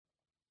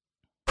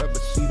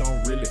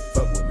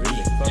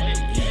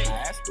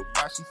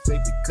she say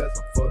because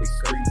I'm for the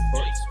street.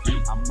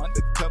 I'm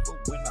undercover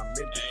when I'm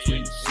in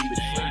between the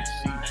sheets.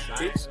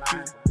 Bitch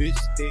cute,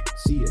 bitch thick,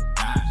 she a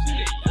dime.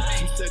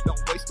 She said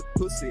don't waste the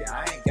pussy, I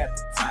ain't got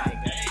the time.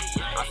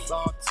 I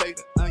saw her take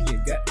the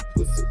onion, got the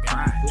pussy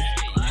crying.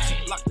 She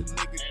blocked the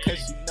nigga cause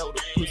she know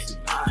the pussy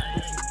mine.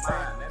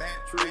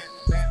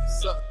 Damn,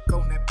 suck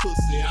on that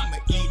pussy. I'ma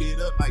eat it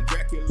up like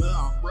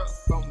Dracula, I'm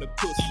rough on the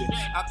pussy.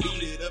 I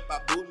beat it up, I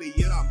bully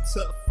it, I'm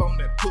tough on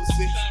that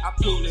pussy. I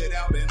pull it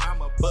out and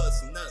I'ma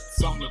bust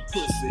nuts on the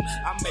pussy.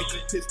 I make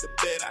her piss the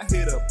bed, I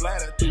hit her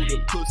bladder through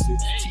the pussy.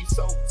 She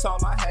so tall,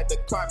 I had to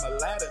climb a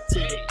ladder to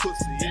the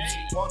pussy. If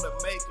she wanna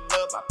make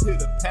love, I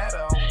put a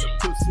patter on the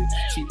pussy.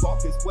 She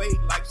walk his way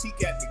like she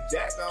got me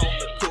Jagger on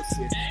the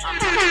pussy. I'm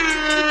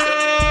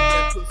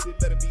that pussy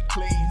better be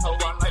clean, ho.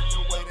 I like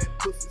the way that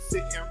pussy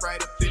sitting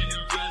right up in the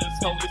jeans,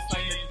 ho. This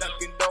ain't a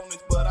Dunkin'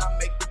 Donuts, but I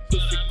make the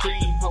pussy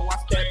cream, ho. I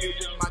stab it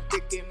with my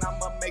dick and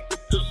I'ma make the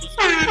pussy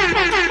scream.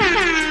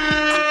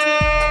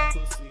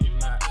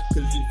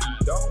 Cause if you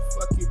don't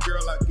fuck your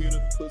girl, I get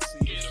a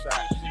pussy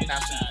shot. Now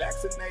she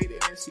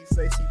vaccinated and she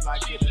say she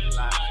like it a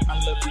lot. I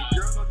love you,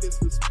 girl, no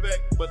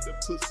disrespect, but the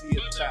pussy a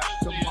top.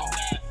 Come on.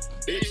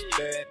 Bitch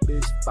bad,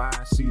 bitch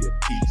fine, she a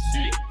piece.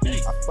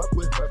 I fuck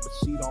with her, but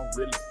she don't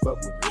really fuck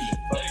with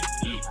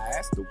me. I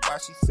asked her why,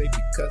 she say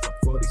because I'm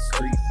for the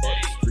street.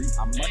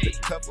 I'm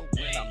undercover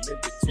when I'm in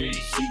between the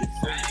sheets.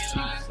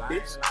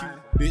 Bitch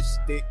cute, bitch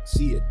thick,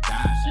 she a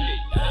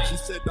dime. She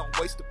said don't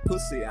waste the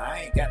pussy,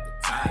 I ain't got the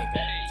time.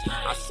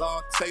 I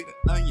saw her take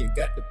the onion,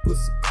 got the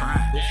pussy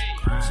crying.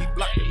 She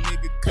blocked the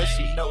nigga cause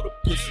she know the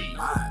pussy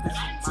mine.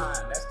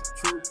 That's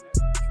the truth.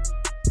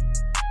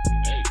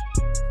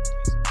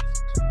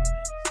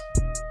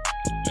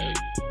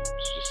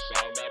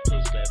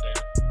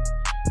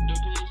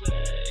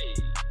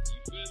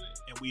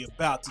 We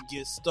about to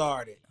get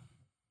started.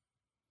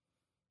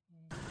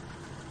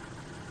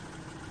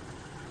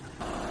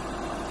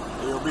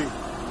 LB, you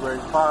ready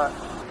to pod?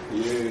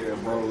 Yeah,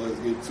 bro, let's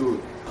get to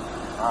it.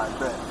 All right,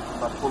 bet. I'm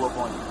about to pull up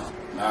on you.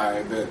 All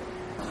right, bet.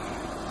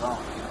 Go.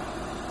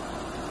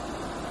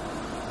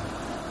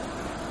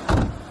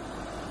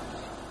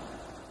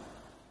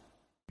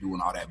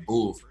 Doing all that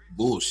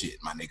bullshit,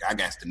 my nigga. I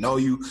got to know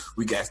you.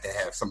 We got to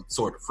have some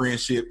sort of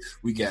friendship.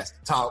 We got to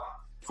talk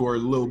for a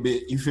little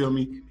bit. You feel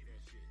me?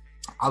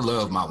 I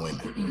love my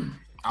women.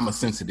 I'm a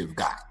sensitive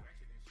guy.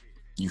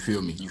 You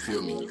feel me?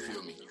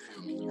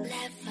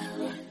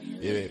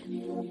 Yeah.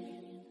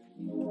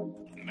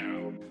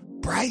 No.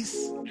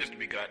 Bryce. Just to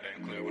be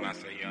goddamn clear, when I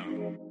say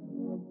young,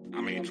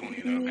 I mean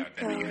 20 and up.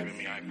 Goddamn, you feel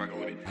me? I ain't fucking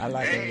with it. I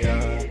like them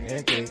young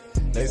and thick.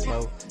 They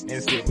smoke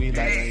and sip. We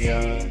like them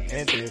young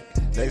and thick.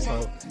 They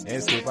smoke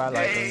and sip. I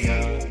like them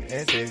young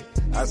and thick.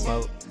 I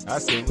smoke, I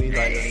sip. We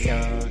like them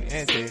young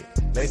and thick.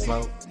 They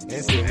smoke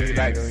and sip. We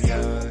like them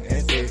young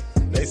and thick.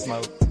 They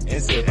smoke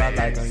and sip, I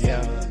like them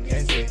young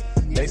and thick.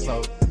 They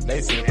smoke,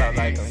 they sip, I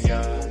like them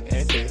young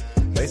and thick.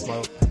 They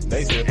smoke,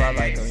 they sip, I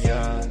like them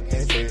young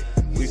and thick.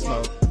 We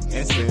smoke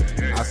and sip,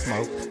 I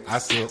smoke, I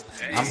sip.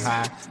 I'm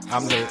high,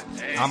 I'm lit,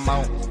 I'm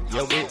on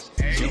your bitch.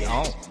 She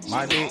on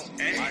my dick.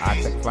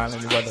 I take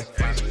finally weather.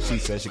 She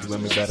said she could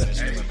win me better.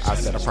 I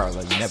said I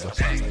probably never.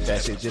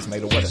 That shit just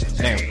made a weather.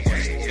 Damn.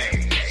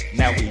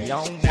 Now we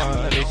on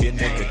one. If your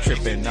nigga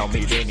tripping on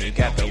me, then he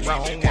got the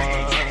wrong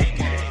one.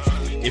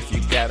 If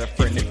you got a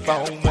friend that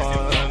phone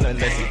one,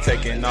 unless you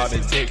taking all the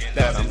dick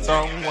that I'm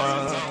throwing one.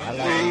 I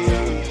like them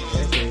young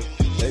and thick.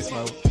 They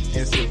smoke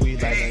and sip. We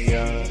like them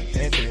young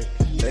and thick.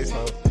 They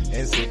smoke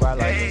and sip. I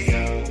like them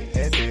young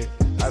and thick.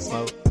 I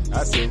smoke,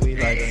 I sip. We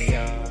like them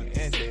young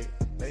and thick.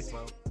 They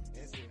smoke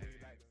and sip. We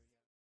like them.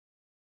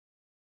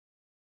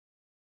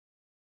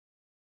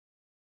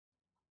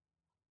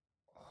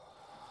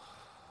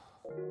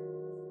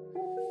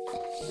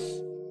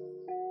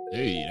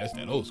 Hey, that's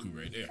that old school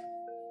right there.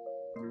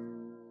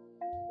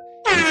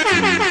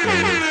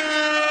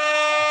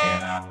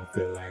 And I don't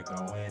feel like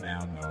going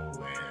out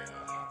nowhere.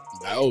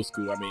 By old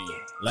school, I mean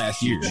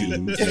last year.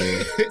 And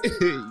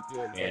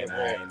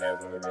I ain't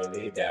never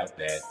really doubt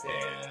that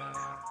damn.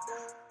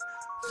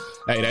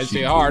 Hey, that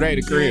shit hard, ain't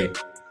it, crib?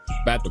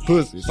 About the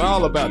pussy. It's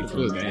all about the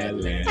pussy.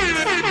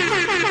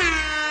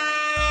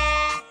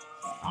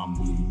 I'm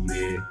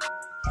moody.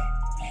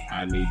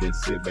 I need to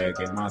sit back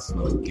in my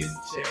smoking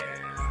chair.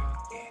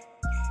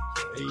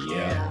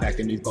 Yeah, back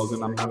in these bowls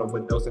and I'm not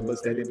overdosing, but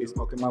steady be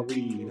smoking my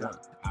weed.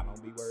 I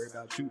don't be worried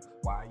about you.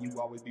 Why you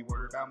always be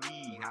worried about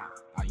me?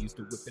 I used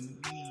to whip in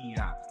the knee,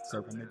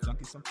 serving the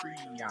junkies some free.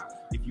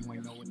 If you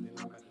ain't know it, then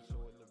I'm about to show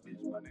it,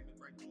 little bitch. My name is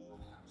right.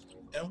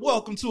 And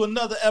welcome to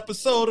another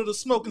episode of the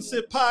Smoke and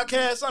Sip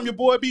Podcast. I'm your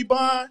boy B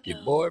Bond.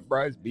 Your boy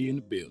Bryce be in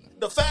the building.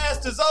 The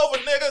fast is over,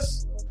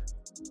 niggas.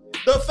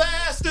 The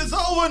fast is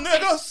over,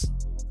 niggas.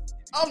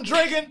 I'm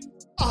drinking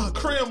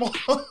cream.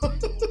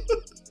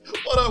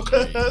 What up,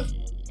 cuz?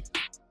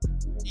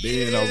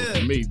 Been over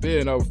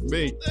for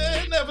me.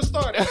 It never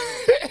started.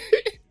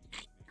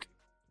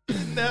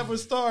 It never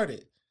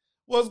started.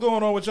 What's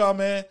going on with y'all,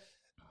 man?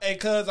 Hey,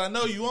 cuz, I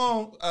know you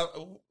on.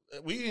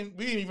 We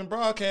didn't even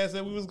broadcast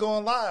that we was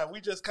going live.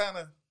 We just kind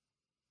of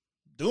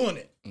doing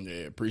it.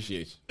 Yeah,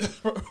 appreciate you.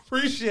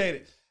 Appreciate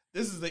it.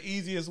 This is the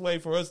easiest way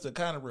for us to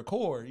kind of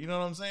record. You know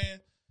what I'm saying?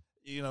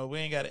 You know, we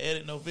ain't got to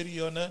edit no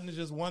video or nothing. It's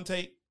just one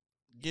take.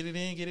 Get it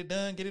in, get it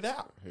done, get it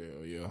out.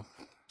 Hell yeah. You know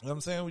what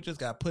I'm saying? We just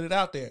got to put it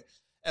out there.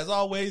 As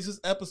always, this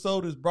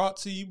episode is brought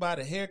to you by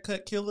the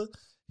Haircut Killer.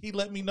 He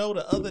let me know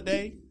the other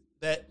day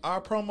that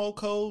our promo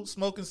code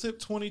Smoke and Sip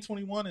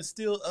 2021 is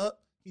still up.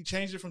 He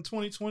changed it from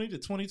 2020 to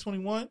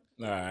 2021.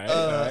 All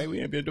right. We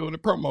ain't been doing the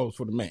promos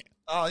for the man.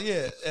 Oh,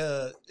 yeah.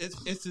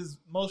 It's his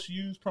most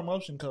used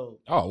promotion code.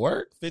 Oh,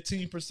 word?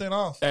 15%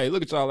 off. Hey,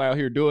 look at y'all out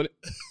here doing it.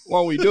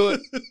 Won't we do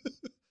it?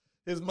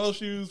 His most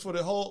used for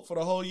the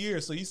whole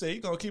year. So he said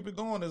he's gonna keep it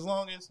going as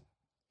long as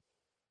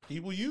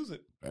people use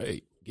it.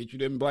 Hey, get you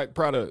them black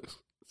products.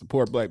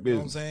 Support black You know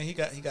what I'm business.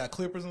 saying? He got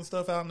clippers and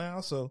stuff out now.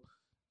 So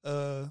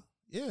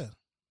yeah.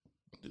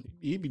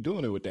 He be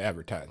doing it with the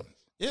advertising.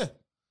 Yeah.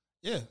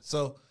 Yeah.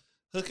 So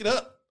hook it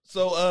up.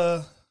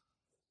 So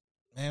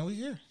man, we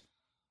here.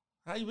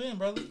 How you been,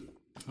 brother?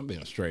 I'm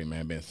being straight,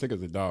 man. Been sick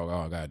as a dog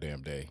all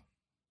goddamn day.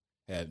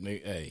 Had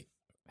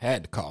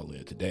to call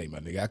in today, my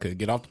nigga. I couldn't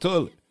get off the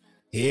toilet.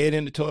 Head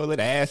in the toilet,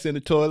 ass in the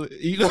toilet.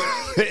 You know,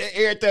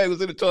 everything was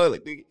in the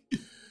toilet, nigga.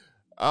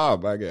 Oh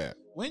my God.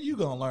 When you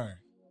gonna learn?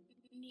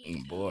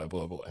 Boy. It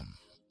was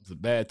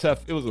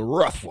it was a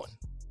rough one.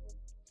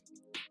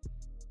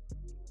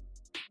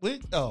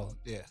 Oh,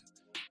 yeah.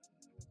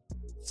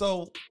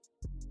 So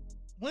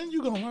when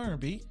you gonna learn,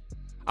 B?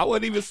 I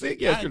wasn't even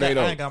sick yesterday,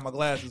 though. I ain't got my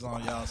glasses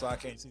on, y'all, so I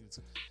can't see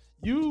the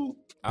two.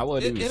 I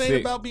wasn't even It sick.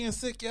 ain't about being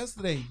sick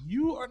yesterday.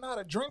 You are not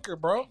a drinker,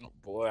 bro.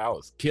 Boy, I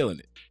was killing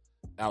it.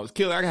 I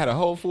had a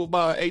whole full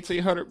bottle of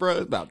 1800, bro.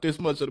 It's about this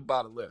much of the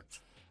bottle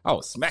left. I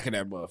was smacking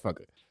that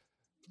motherfucker.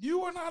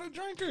 You are not a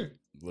drinker.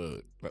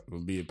 Look,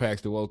 when me and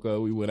Paxton woke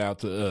up, we went out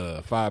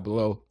to Five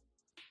Below.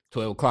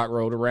 12 o'clock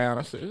rolled around.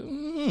 I said,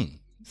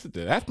 It's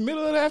the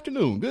middle of the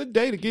afternoon. Good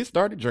day to get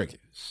started drinking.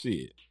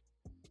 Shit.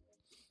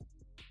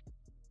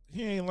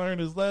 He ain't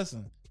learned his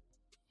lesson.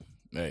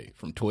 Hey,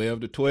 from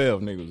 12 to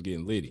 12, nigga was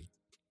getting litty.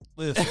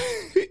 Listen,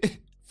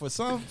 for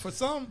some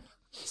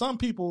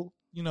people,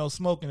 you know,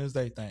 smoking is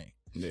their thing.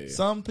 Yeah.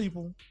 Some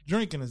people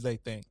drinking is their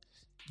thing.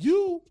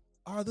 You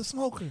are the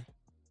smoker.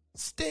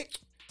 Stick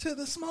to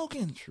the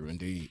smoking. True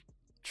indeed.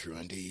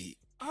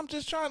 I'm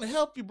just trying to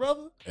help you,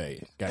 brother.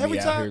 Hey, got Every me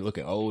out time- here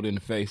looking old in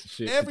the face and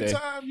shit Every today.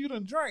 time you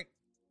done drink,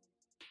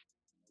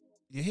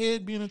 your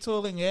head be in the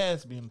toilet and your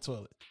ass be in the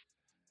toilet.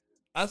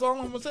 That's all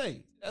I'm gonna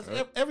say. That's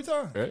every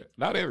time.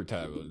 Not every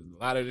time, but a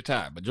lot of the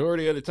time.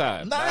 Majority of the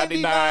time.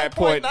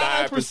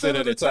 99.9%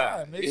 of the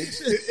time.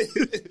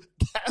 nigga.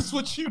 That's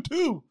what you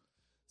do.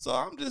 So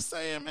I'm just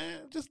saying,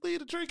 man, just leave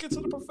the drinking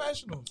to the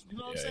professionals. You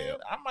know what I'm saying? Yeah.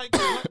 I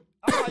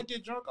might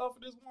get drunk off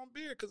of this one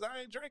beer because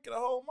I ain't drinking a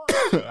whole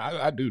month.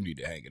 I do need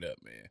to hang it up,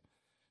 man.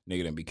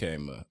 Nigga done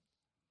became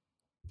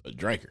a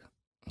drinker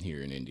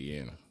here in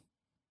Indiana.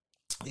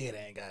 It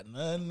ain't got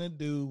nothing to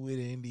do with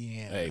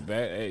Indiana.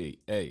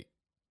 Hey,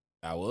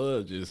 I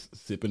was just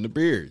sipping the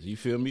beers. You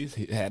feel me?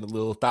 Had a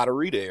little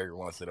thotterita every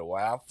once in a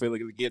while.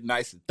 Feeling to get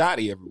nice and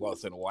thotty every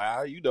once in a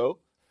while, you know.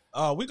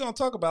 Oh, we're going to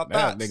talk about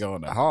Now that. nigga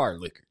on the hard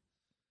liquor.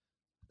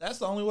 That's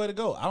the only way to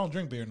go. I don't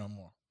drink beer no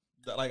more.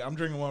 Like, I'm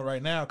drinking one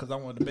right now because I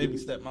wanted to baby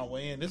step my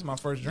way in. This is my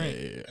first drink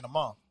in a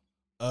month.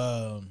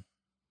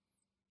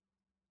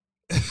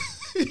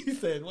 He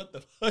said, what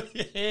the fuck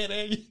your head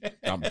at?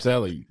 I'm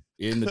telling you,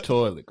 in the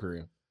toilet,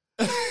 Krim.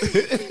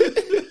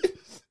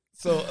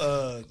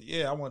 So,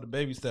 yeah, I wanted to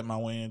baby step my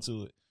way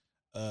into it.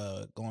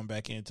 Going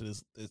back into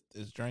this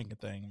drinking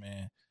thing,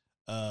 man.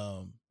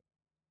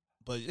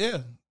 But yeah,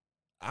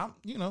 I'm,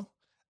 you know,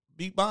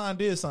 Big Bond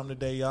did something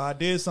today, y'all. I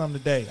did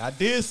something today. What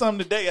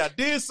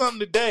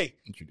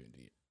you did?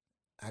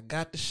 I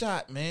got the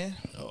shot, man.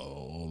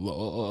 Oh,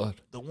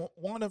 Lord. The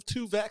one of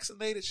two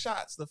vaccinated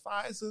shots, the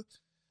Pfizer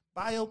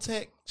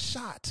BioNTech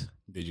shot.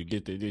 Did you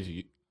get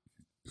the,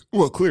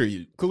 well,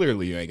 clearly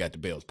you ain't got the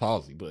Bell's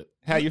palsy, but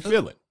how you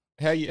feeling?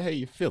 How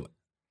you feeling?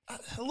 A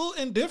little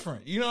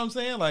indifferent. You know what I'm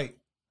saying? Like,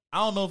 I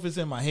don't know if it's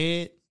in my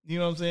head. You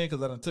know what I'm saying?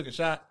 Because I done took a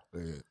shot.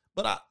 Yeah.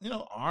 But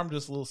arm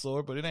just a little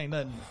sore, but it ain't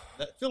nothing.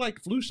 I feel like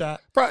the flu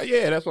shot.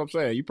 Yeah, that's what I'm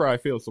saying. You probably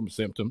feel some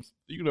symptoms,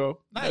 you know.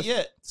 Not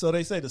yet. So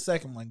they say the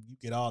second one, you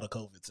get all the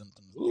COVID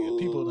symptoms.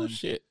 Ooh,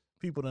 shit.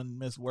 People done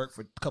miss work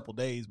for a couple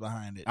days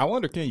behind it. I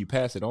wonder, can you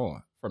pass it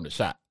on from the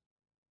shot?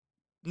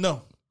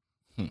 No.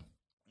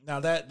 Now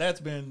that's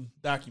been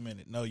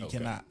documented. No, you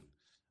cannot.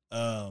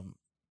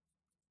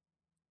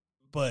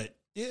 But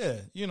yeah,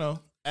 you know,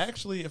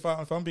 actually, if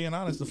I'm being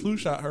honest, the flu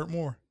shot hurt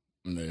more.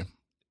 Yeah.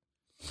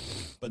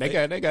 But they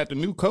got the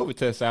new COVID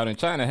test out in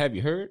China. Have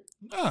you heard?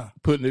 Nah.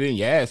 Putting it in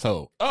your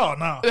asshole. Oh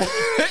no.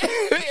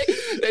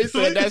 They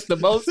said that's the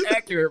most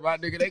accurate, my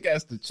nigga. They got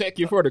to check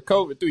you for the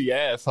COVID through your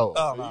asshole.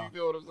 Oh, no. You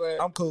feel what I'm saying?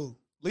 I'm cool.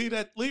 Leave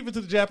it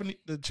to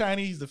the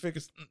Chinese to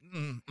figure.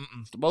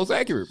 It's the most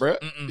accurate, bro.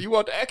 You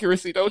want the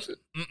accuracy, don't you?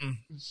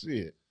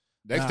 Shit.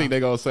 Next thing they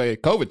gonna say,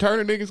 COVID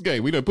turning niggas gay.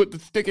 We done put the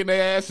stick in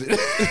their ass.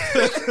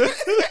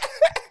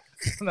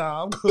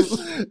 Nah, I'm cool.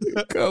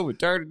 COVID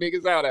turning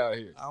niggas out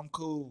here. I'm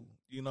cool.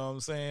 You know what I'm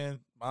saying?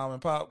 Mom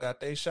and Pop got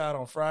their shot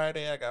on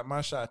Friday. I got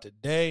my shot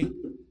today.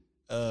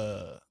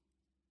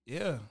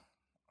 Yeah,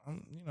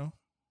 I'm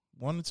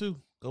 1 and 2.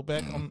 Go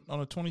back on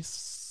the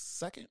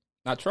 22nd.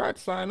 I tried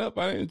to sign up.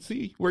 I didn't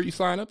see where you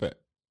sign up at.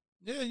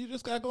 Yeah, you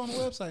just gotta go on the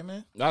website,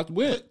 man. I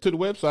went to the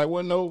website.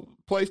 Wasn't no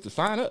place to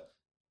sign up.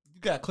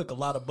 You gotta click a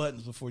lot of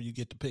buttons before you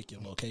get to pick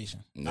your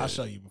location. Yeah. I'll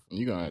show you.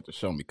 You're gonna have to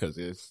show me because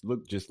it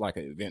looked just like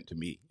an event to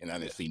me, and I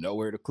didn't see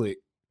nowhere to click.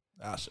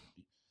 I'll show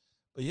you.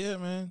 But yeah,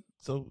 man.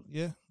 So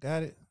yeah,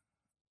 got it.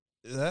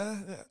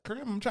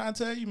 Kareem, I'm trying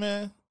to tell you,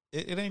 man.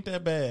 It ain't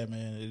that bad,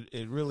 man.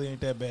 It really ain't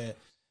that bad.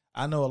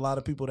 I know a lot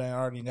of people that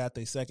already got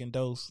their second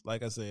dose.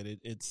 Like I said,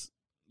 it's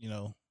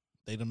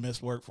they done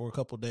missed work for a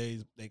couple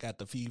days. They got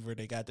the fever,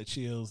 they got the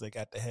chills, they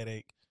got the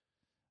headache.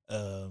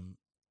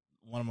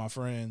 One of my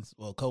friends,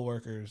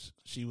 coworkers,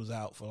 she was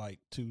out for like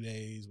 2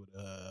 days with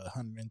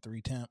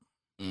 103 temp.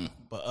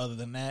 But other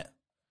than that,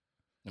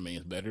 I mean,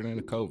 it's better than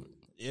the COVID.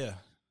 Yeah,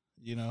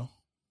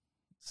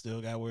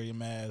 still got to wear your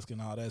mask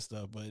and all that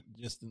stuff. But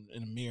just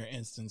in a mere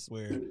instance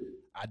where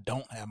I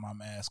don't have my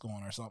mask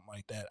on or something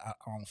like that, I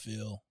won't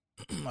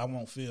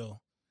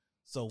feel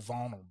so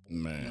vulnerable.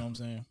 Man. You know what I'm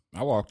saying?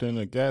 I walked in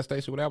a gas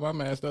station without my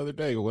mask the other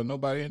day. There wasn't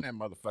nobody in that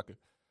motherfucker.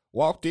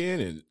 Walked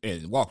in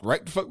and walked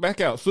right the fuck back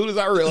out as soon as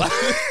I realized,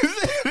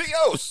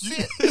 oh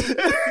shit,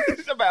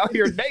 I'm out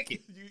here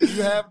naked.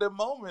 You have them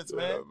moments,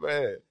 man. Oh,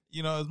 man.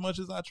 As much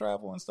as I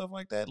travel and stuff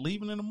like that,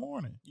 leaving in the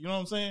morning, you know what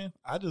I'm saying?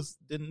 I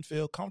just didn't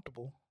feel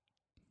comfortable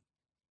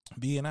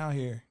being out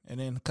here and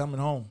then coming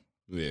home.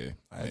 Yeah.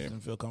 I just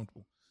didn't feel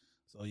comfortable.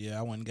 So yeah,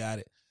 I went and got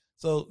it.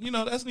 So,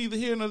 that's neither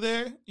here nor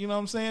there. You know what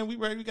I'm saying?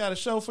 We got a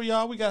show for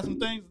y'all. We got some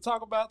things to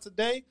talk about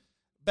today.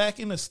 Back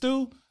in the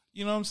stew.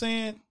 You know what I'm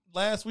saying?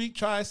 Last week,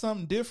 tried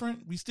something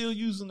different. We still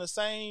using the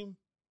same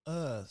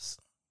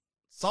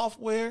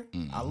software.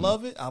 Mm-hmm. I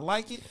love it. I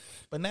like it.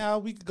 But now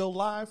we can go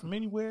live from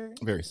anywhere.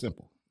 Very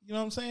simple. You know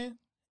what I'm saying?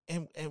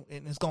 And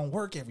it's going to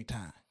work every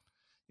time.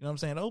 You know what I'm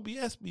saying?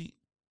 OBS be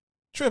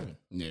tripping.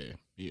 Yeah.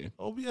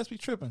 OBS be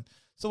tripping.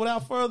 So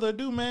without further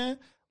ado, man,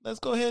 let's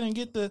go ahead and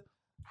get this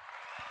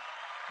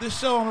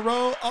show on the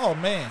road. Oh,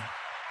 man.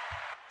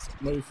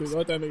 What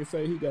that nigga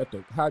say? He got the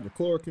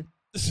hydrochloroquine.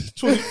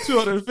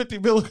 250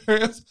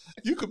 milligrams.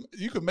 You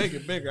could make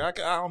it bigger. I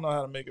don't know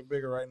how to make it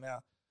bigger right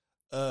now.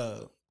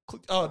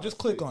 Just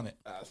click on it.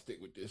 I'll stick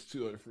with this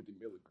 250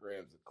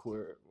 milligrams of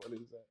chlor. What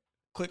is that?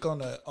 Click on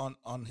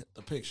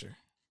the picture.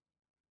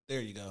 There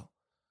you go.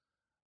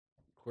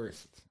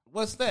 Quercetin.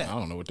 What's that? I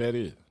don't know what that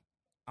is.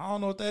 I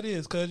don't know what that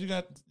is, cuz you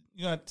got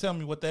to tell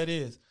me what that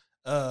is.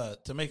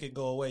 To make it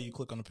go away, you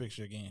click on the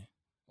picture again.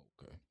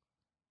 Okay.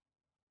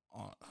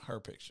 On her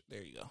picture.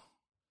 There you go.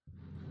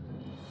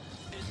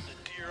 It's the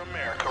Dear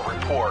America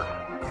report.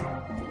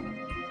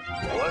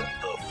 What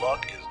the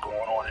fuck is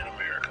going on in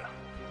America?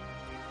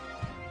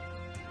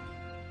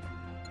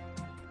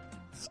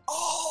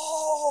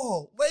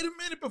 Oh, wait a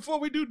minute before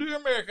we do Dear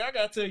America. I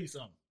gotta tell you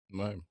something.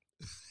 Man.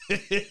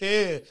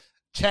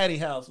 Chatty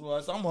House, boy.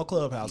 So I'm on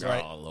Clubhouse,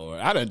 right? Oh, Lord.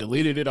 I done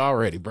deleted it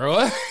already, bro.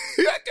 I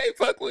can't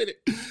fuck with it.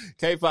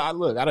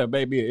 Look, I done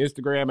made me an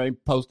Instagram. I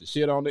ain't posted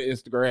shit on the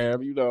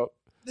Instagram,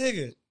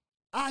 Nigga,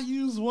 I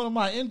used one of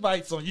my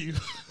invites on you.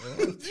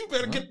 You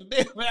better get the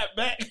damn app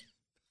back.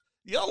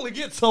 You only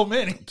get so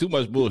many. Too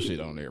much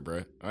bullshit on there,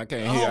 bro. I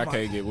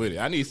can't get with it.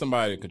 I need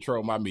somebody to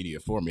control my media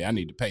for me. I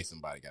need to pay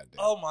somebody, goddamn.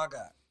 Oh, my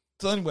God.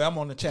 So anyway, I'm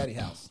on the Chatty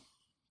House.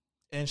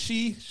 And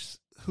she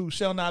who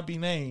shall not be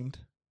named.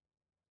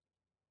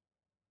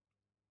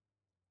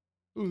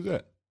 Who's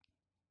that?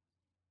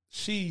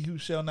 She who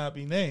shall not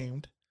be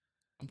named.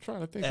 I'm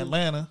trying to think.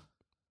 Atlanta.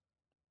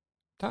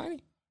 Tiny?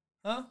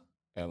 Huh?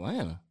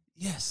 Atlanta?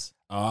 Yes.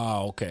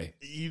 Oh, okay.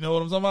 You know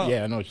what I'm talking about?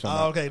 Yeah, I know what you're talking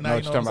about. Okay, now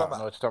you know what I'm talking about.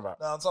 No,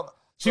 I'm talking about.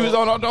 She was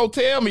on, don't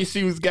tell me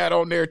she got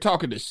on there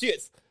talking to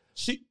shits.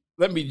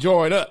 Let me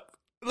join up.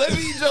 Let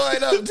me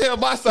join up and tell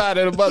my side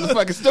of the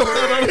motherfucking story.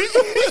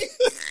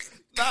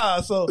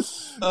 So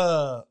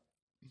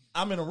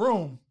I'm in a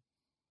room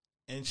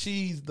and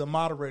she's the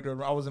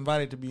moderator. I was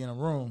invited to be in a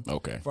room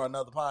for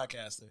another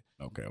podcaster.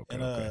 Okay.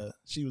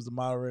 She was the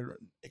moderator.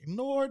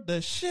 Ignored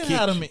the shit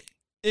out of me.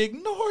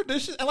 Ignored the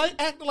shit.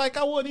 Like acting like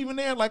I wasn't even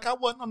there, like I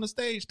wasn't on the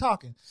stage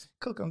talking.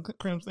 Click on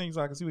Crim's thing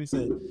so I can see what he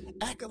said.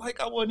 Acting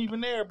like I wasn't even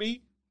there,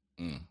 B.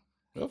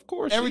 Of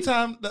course. Every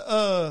time the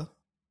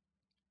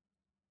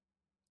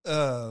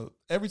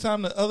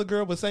other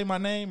girl would say my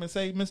name and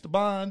say Mr.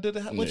 Bond,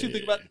 what you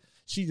think about it?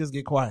 She just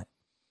get quiet.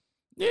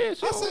 Yeah,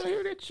 she don't want to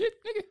hear that shit,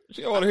 nigga.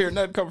 She don't want to hear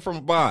nothing coming from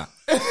a Bond.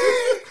 I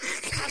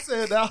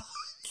said,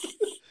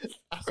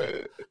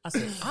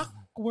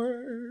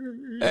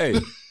 awkward. Hey,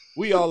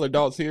 we all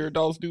adults here.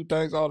 Adults do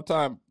things all the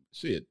time.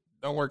 Shit,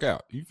 don't work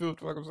out. You feel what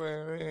the fuck I'm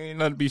saying? Ain't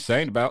nothing to be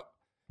ashamed about.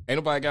 Ain't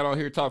nobody got on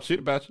here to talk shit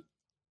about you.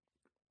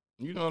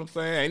 You know what I'm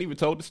saying? Ain't even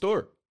told the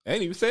story.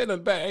 Ain't even said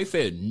nothing bad. Ain't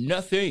said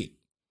nothing.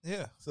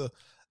 Yeah. So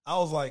I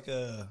was like,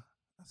 I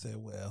said,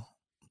 well,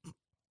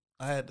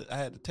 I had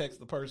to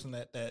text the person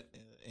that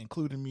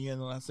included me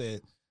in, and I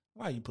said,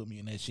 why you put me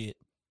in that shit?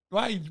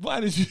 Why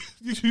did you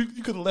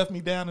could have left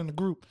me down in the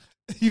group.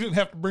 You didn't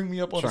have to bring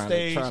me up on the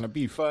stage. Trying to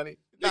be funny.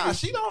 Nah, Nigga,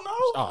 she don't know.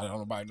 Oh, don't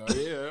nobody know.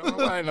 Yeah, don't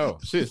nobody know.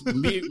 Shit,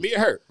 me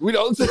and her. We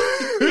don't.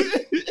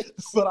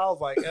 But I was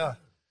like, yeah,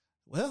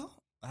 well,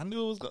 I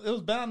knew it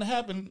was bound to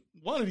happen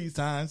one of these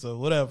times, so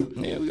whatever.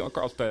 Yeah, we gonna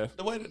cross paths.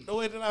 The way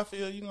that I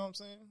feel, you know what I'm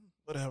saying?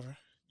 Whatever.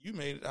 You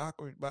made it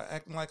awkward by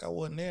acting like I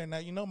wasn't there. Now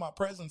you know my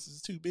presence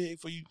is too big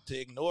for you to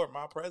ignore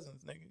my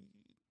presence, nigga.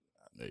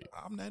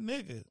 I'm that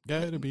nigga.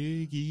 Got a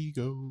big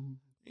ego.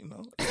 You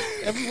know,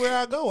 everywhere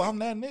I go, I'm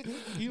that nigga.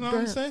 You know what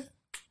I'm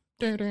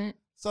saying?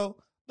 So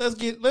let's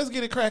get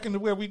it cracking to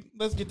where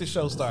let's get the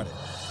show started.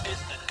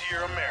 It's the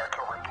Dear America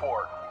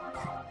Report.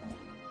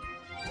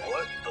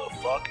 What the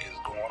fuck is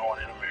going on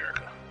in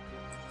America?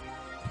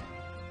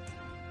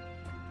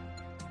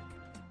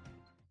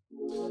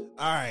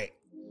 All right.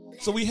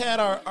 So we had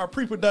our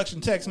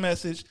pre-production text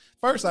message.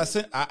 First, I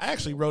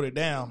actually wrote it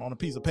down on a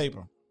piece of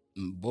paper.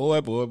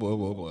 Boy.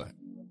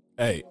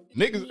 Hey,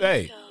 niggas,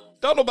 hey.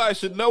 Don't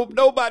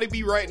nobody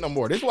be writing no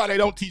more. This is why they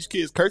don't teach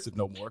kids cursive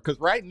no more. Because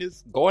writing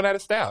is going out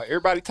of style.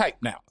 Everybody type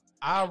now.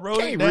 I wrote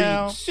Can't it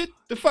down. read shit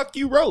the fuck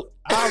you wrote.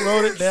 I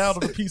wrote it down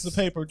on a piece of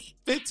paper.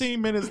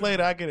 15 minutes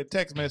later, I get a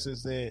text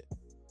message that said,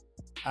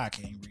 I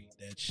can't read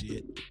that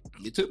shit.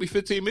 It took me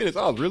 15 minutes.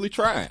 I was really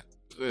trying.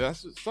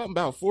 That's something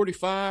about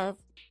 45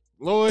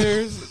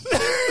 lawyers.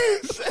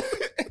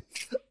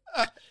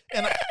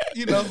 And,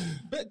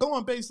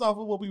 going based off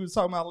of what we were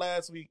talking about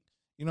last week,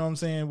 you know what I'm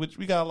saying? Which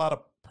we got a lot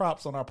of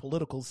props on our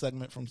political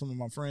segment from some of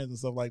my friends and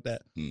stuff like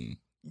that.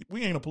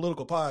 We ain't a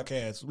political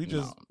podcast. We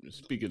just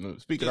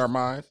speaking our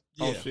minds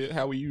on shit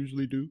how we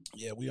usually do.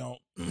 Yeah, we don't.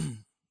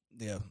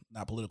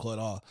 Not political at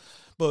all.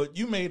 But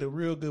you made a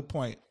real good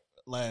point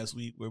last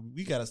week where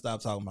we got to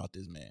stop talking about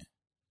this man,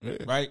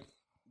 right?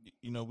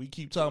 You know, we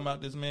keep talking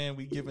about this man.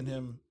 We giving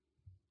him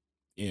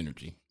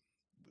energy.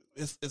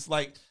 It's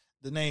like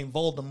the name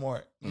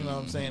Voldemort. You know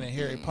what I'm saying? And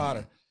Harry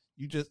Potter.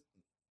 You just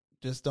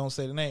don't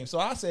say the name. So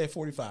I said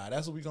 45.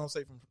 That's what we're going to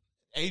say from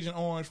Agent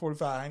Orange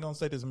 45. I ain't going to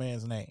say this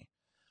man's name.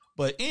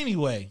 But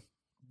anyway,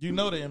 you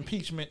know the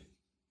impeachment,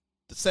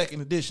 the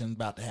second edition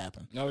about to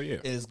happen. Oh, yeah.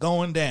 Is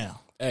going down.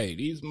 Hey,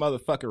 these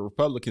motherfucking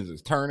Republicans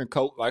is turning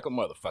coat like a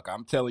motherfucker.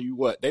 I'm telling you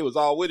what. They was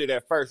all with it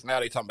at first. Now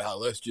they talking about,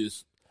 let's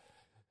just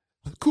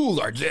cool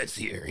our jets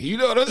here. You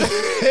know what I'm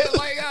saying?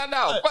 Like, I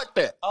know. Fuck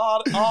that.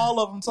 All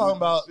of them talking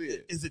about,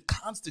 is it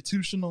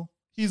constitutional?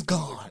 He's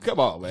gone. Come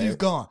on, man. He's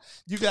gone.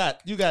 You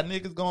got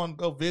niggas going to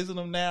go visit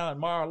him now in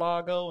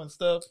Mar-a-Lago and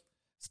stuff,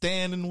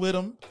 standing with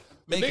him.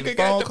 Nigga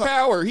got the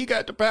power. He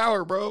got the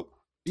power, bro.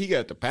 He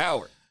got the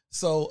power.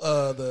 So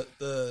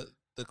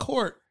the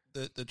court,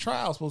 the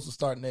trial's supposed to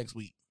start next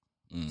week.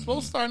 It's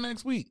supposed to start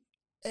next week.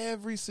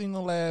 Every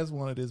single last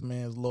one of this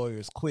man's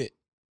lawyers quit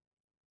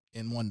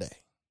in one day.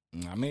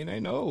 I mean, they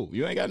know.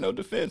 You ain't got no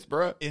defense,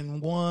 bro. In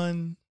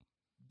one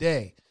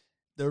day.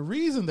 The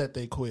reason that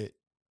they quit,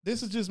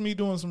 this is just me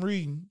doing some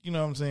reading, you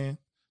know what I'm saying?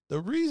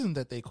 The reason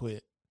that they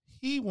quit,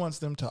 he wants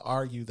them to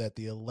argue that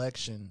the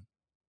election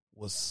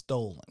was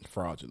stolen.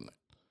 Fraudulent.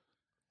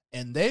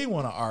 And they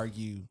want to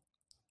argue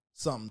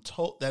something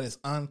that is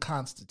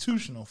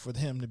unconstitutional for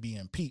him to be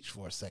impeached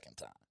for a second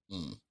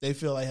time. They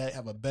feel like they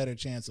have a better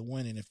chance of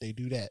winning if they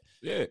do that.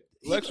 Yeah,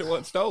 election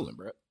wasn't stolen,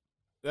 bro.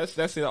 That's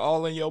it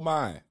all in your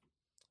mind.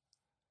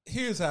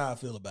 Here's how I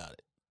feel about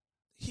it.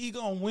 He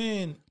gonna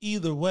win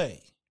either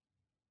way.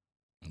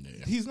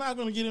 Yeah. He's not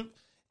gonna get him.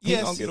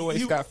 He's gonna get away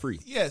scot-free.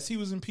 Yes, he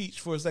was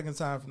impeached for a second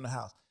time from the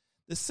House.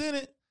 The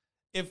Senate,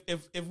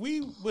 if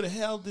we would have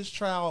held this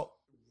trial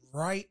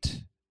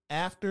right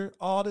after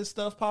all this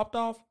stuff popped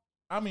off,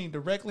 I mean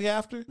directly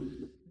after,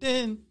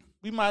 then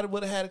we might have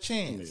would have had a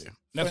chance. Yeah.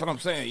 That's what I'm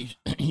saying.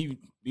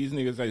 These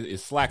niggas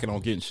is slacking on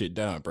getting shit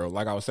done, bro.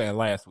 Like I was saying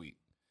last week,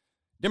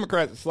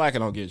 Democrats are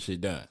slacking on getting shit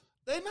done.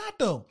 They not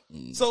though.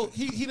 So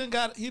he done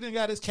got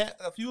his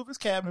a few of his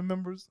cabinet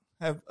members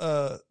have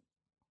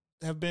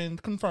been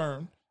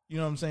confirmed. You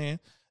know what I'm saying?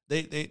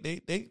 They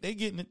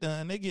getting it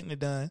done. They getting it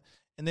done.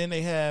 And then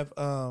they have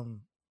the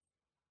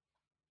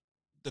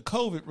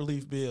COVID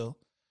relief bill.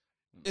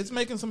 It's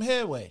making some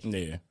headway.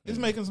 Yeah, it's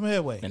making some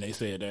headway. And they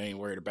said they ain't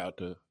worried about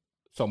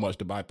so much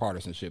the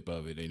bipartisanship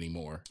of it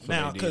anymore. So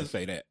now, they didn't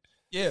say that.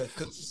 Yeah,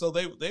 so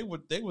they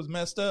was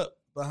messed up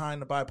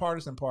behind the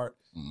bipartisan part.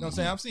 You know what I'm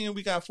saying? I'm seeing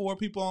we got 4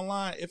 people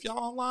online. If y'all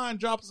online,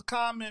 drop us a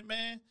comment,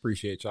 man.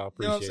 Appreciate y'all.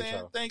 You know what I'm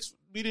saying? Thanks.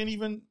 We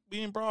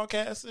didn't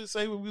broadcast it,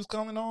 say we was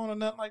coming on or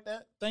nothing like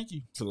that. Thank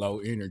you. It's a low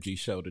energy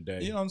show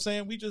today. You know what I'm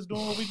saying? We just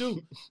doing what we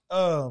do.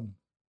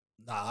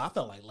 I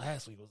felt like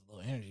last week was a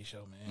low energy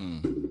show,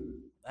 man.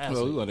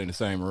 We were in the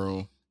same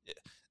room.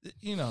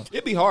 You know,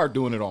 it'd be hard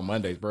doing it on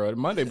Mondays, bro.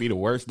 Monday be the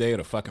worst day of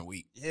the fucking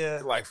week.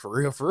 Yeah, like for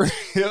real.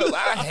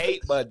 I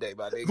hate Monday,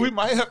 my nigga. We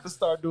might have to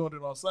start doing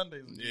it on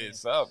Sundays. Yeah,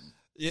 something.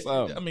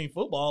 I mean,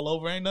 football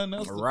over, ain't nothing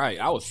else. Right.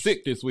 I was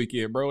sick this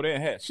weekend, bro. They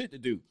had shit to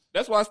do.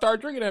 That's why I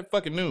started drinking at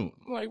fucking noon.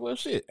 I'm like, well,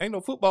 shit, ain't no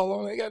football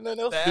on. Ain't got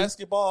nothing else.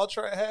 Basketball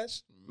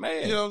trash,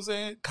 man. You know what I'm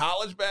saying?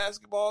 College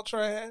basketball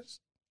trash.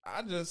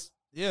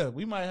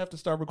 We might have to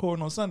start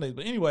recording on Sundays.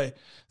 But anyway,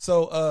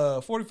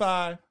 so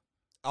 45,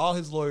 all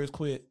his lawyers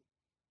quit.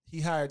 He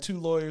hired 2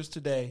 lawyers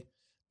today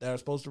that are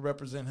supposed to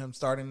represent him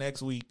starting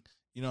next week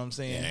You know what I'm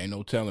saying? Yeah, ain't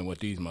no telling what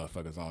these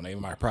motherfuckers on. They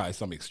might probably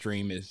some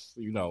extremists,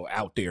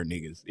 out there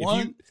niggas.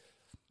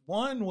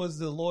 One was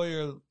the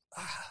lawyer.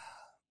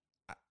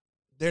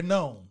 They're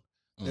known.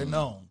 They're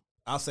known.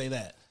 I'll say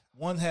that.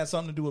 One had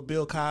something to do with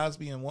Bill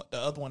Cosby, and the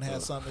other one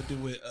had something to do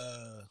with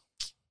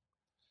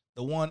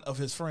the one of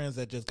his friends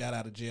that just got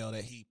out of jail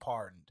that he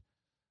pardoned.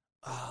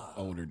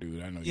 Older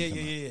dude, I know.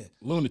 Yeah.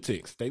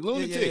 Lunatics. They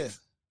lunatics.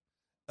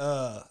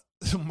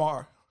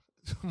 Mar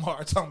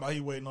talking about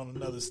he waiting on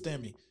another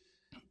stimmy.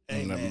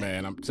 Hey,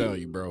 man, I'm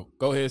telling you, bro.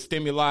 Go ahead,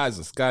 stimulise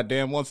us.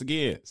 Goddamn, once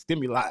again,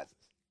 stimulise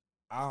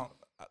us.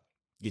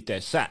 Get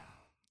that shot.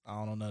 I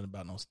don't know nothing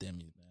about no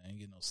stimmy, man. I ain't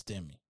getting no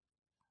stimmy.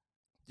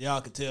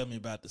 Y'all can tell me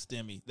about the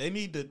stimmy. They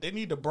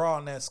need to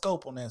broaden that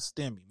scope on that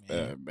stimmy,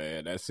 man.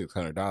 Man, that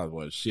 $600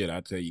 was shit.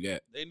 I tell you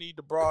that. They need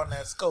to broaden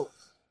that scope.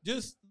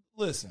 Just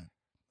listen.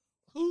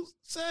 Who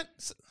said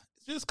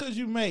just because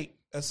you make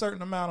a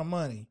certain amount of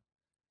money,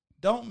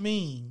 don't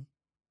mean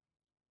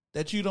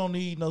that you don't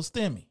need no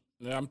stimmy.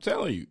 I'm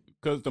telling you,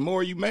 because the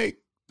more you make,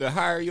 the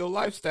higher your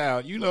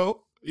lifestyle.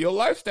 Your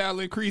lifestyle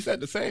increase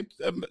at the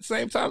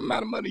same time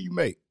amount of money you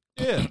make.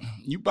 Yeah,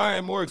 you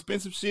buying more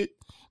expensive shit,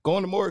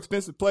 going to more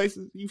expensive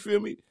places. You feel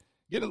me?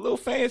 Getting a little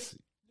fancy.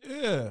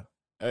 Yeah.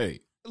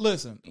 Hey,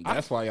 listen,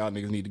 that's why y'all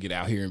niggas need to get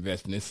out here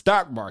investing in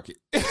stock market.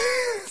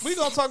 We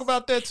gonna talk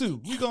about that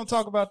too. We gonna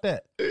talk about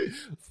that.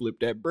 Flip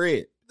that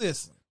bread.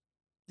 Listen,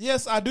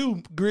 yes, I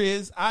do,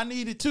 Grizz. I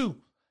need it too.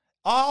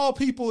 All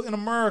people in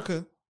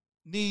America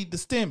need the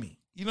stimmy.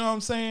 You know what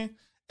I'm saying?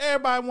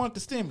 Everybody want the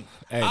stimmy.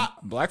 Hey,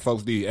 black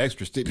folks need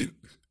extra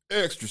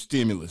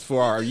stimulus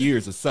for our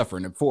years of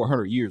suffering and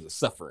 400 years of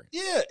suffering.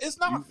 Yeah, it's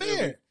not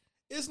fair.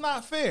 It's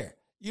not fair.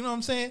 You know what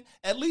I'm saying?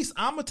 At least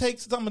I'm going to take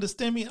some of the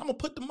stimmy. I'm going to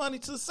put the money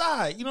to the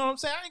side. You know what I'm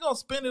saying? I ain't going to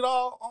spend it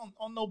all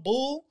on no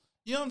bull.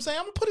 You know what I'm saying?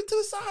 I'm going to put it to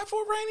the side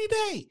for a rainy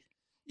day.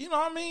 You know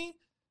what I mean?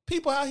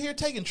 People out here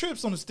taking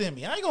trips on the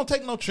stimmy. I ain't going to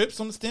take no trips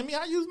on the stimmy.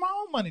 I use my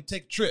own money to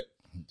take a trip.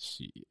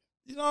 Shit.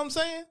 You know what I'm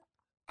saying?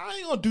 I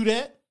ain't going to do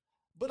that.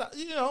 But,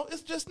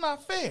 it's just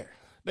not fair.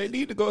 They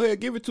need to go ahead and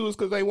give it to us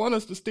because they want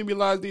us to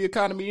stimulate the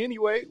economy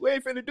anyway. We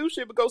ain't finna do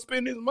shit but go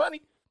spend this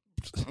money.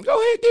 Go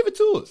ahead and give it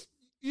to us.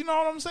 You know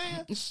what I'm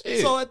saying?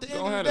 Shit. So at the end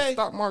of the day, the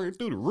stock market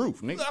through the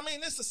roof, nigga. I mean,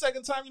 this is the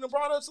second time you done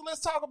brought it up, so let's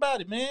talk about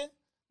it, man.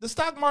 The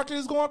stock market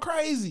is going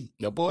crazy.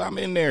 Yo, boy, I'm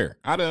in there.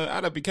 I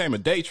done became a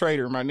day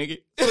trader, my nigga.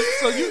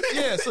 So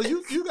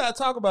you gotta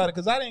talk about it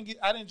because I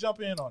didn't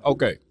jump in on it.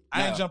 Okay,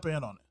 I didn't jump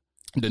in on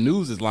it. The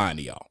news is lying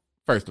to y'all.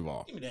 First of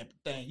all, give me that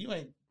thing. You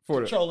ain't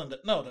controlling the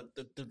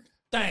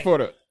thing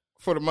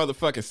for the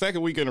motherfucking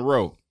second week in a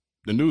row.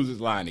 The news is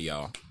lying to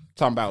y'all.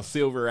 Talking about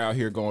silver out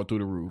here going through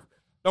the roof.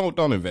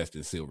 Don't invest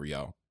in silver,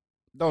 y'all.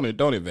 Don't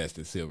invest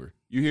in silver.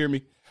 You hear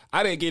me?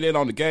 I didn't get in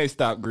on the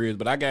GameStop grids,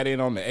 but I got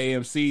in on the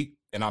AMC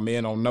and I'm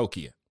in on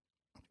Nokia.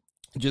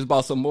 Just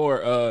bought some more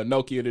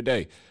Nokia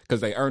today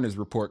because they earnings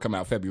report come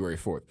out February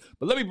 4th.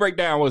 But let me break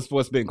down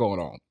what's been going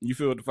on. You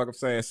feel what the fuck I'm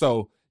saying?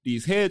 So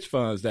these hedge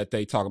funds that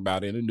they talk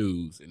about in the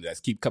news and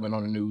that keep coming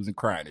on the news and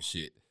crying and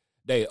shit,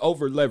 they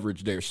over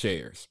leveraged their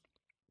shares.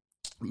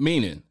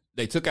 Meaning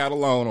they took out a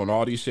loan on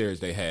all these shares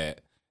they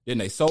had. Then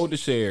they sold the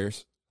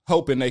shares,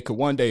 hoping they could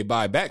one day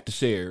buy back the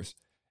shares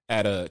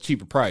at a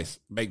cheaper price,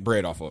 make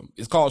bread off of them.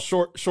 It's called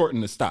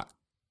shorting the stock.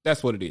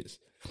 That's what it is.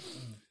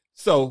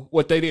 So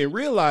what they didn't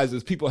realize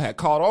is people had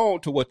caught on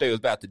to what they was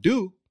about to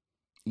do.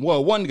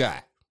 Well, one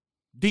guy,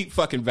 Deep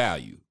fucking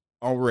Value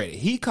on Reddit,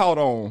 he caught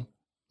on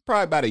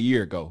probably about a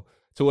year ago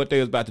to what they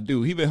was about to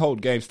do. He been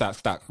holding GameStop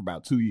stock for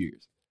about 2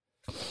 years.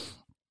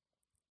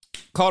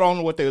 Caught on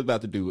to what they was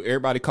about to do.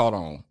 Everybody caught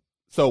on.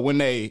 So when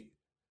they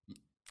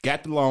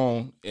got the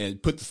loan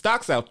and put the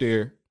stocks out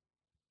there,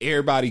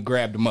 everybody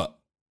grabbed them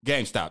up.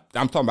 GameStop.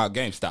 I'm talking about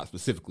GameStop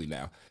specifically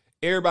now.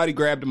 Everybody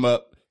grabbed them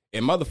up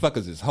and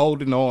motherfuckers is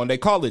holding on. They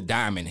call it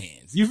diamond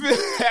hands. You feel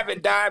having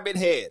diamond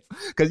hands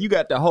because you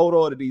got to hold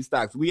on to these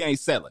stocks. We ain't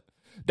selling.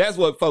 That's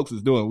what folks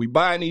is doing. We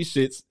buying these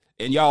shits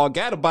and y'all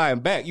got to buy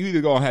them back. You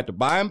either going to have to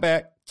buy them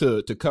back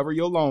to cover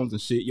your loans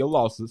and shit, your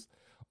losses,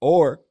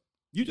 or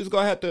you just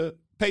going to have to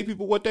pay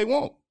people what they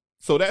want.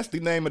 So that's the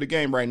name of the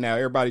game right now.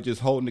 Everybody just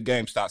holding the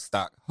GameStop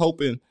stock,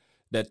 hoping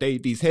that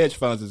these hedge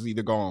funds is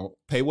either going to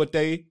pay what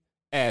they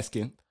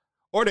asking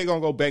or they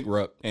going to go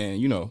bankrupt.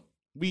 And, you're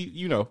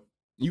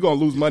going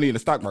to lose money in the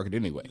stock market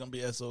anyway. You're going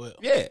to be SOL.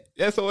 Yeah,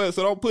 SOL.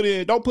 So don't put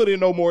in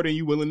no more than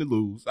you willing to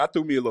lose. I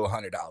threw me a little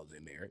 $100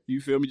 in there. You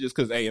feel me? Just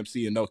because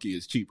AMC and Nokia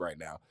is cheap right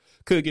now.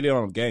 Could get it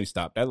on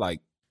GameStop. That's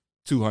like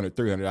 $200,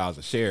 $300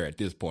 a share at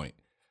this point.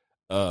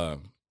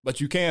 But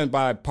you can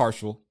buy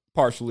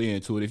partially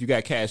into it if you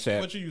got Cash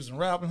App. What you using,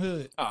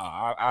 Robinhood?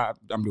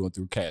 I'm doing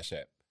through Cash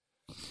App.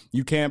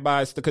 You can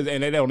buy because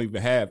and they don't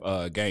even have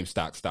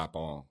GameStop stock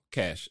on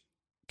Cash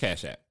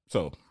App.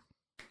 So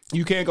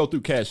you can go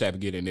through Cash App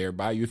and get in there,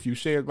 buy you a few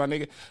shares, my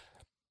nigga.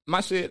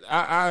 My shit,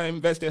 I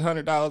invested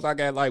 $100. I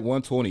got like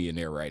 $120 in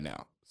there right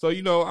now. So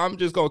I'm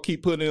just gonna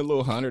keep putting in a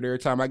little $100 every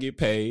time I get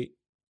paid.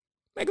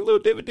 Make a little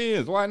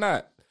dividends. Why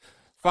not?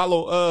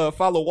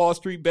 Follow Wall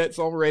Street Bets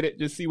on Reddit.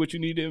 Just see what you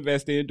need to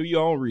invest in. Do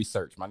your own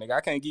research, my nigga.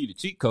 I can't give you the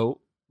cheat code,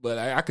 But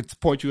I could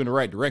point you in the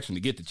right direction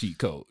to get the cheat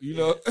code. You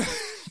know.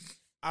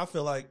 I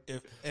feel like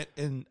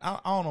and I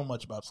don't know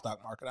much about the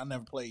stock market. I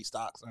never played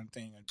stocks or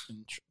anything and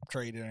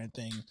traded or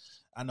anything.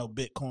 I know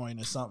Bitcoin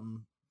is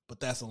something, but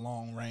that's a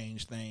long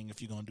range thing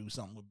if you're gonna do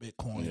something with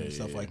Bitcoin and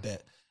stuff like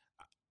that.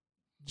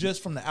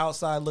 Just from the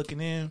outside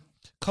looking in,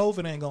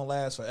 COVID ain't gonna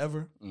last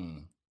forever.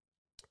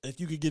 If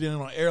you could get in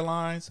on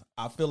airlines,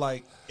 I feel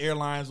like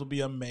airlines will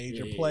be a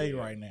major play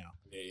right now.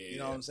 You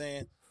know what I'm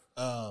saying?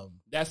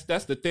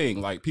 That's the thing.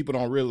 Like, people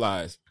don't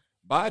realize,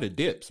 buy the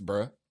dips,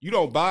 bruh. You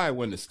don't buy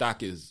when the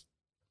stock is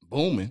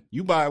booming.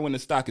 You buy when the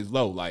stock is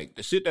low. Like,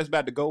 the shit that's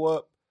about to go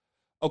up.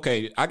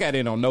 Okay, I got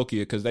in on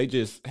Nokia because they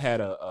just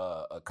had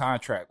a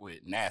contract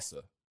with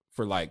NASA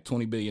for like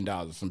 $20 billion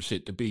or some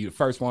shit to be the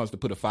first ones to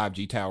put a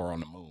 5G tower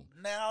on the moon.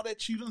 Now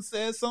that you done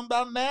said something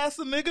about NASA,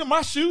 nigga,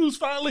 my shoes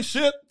finally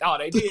shipped. Oh,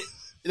 they did.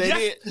 They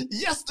did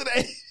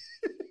yesterday.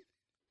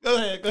 Go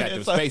ahead. Got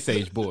them space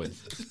age boys.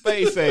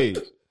 Space age.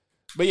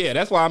 But yeah,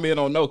 that's why I'm in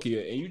on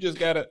Nokia. And you just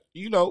gotta,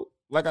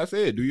 like I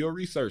said, do your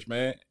research,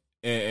 man.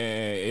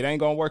 And it ain't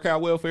gonna work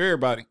out well for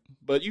everybody.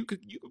 But you could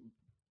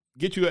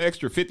get you an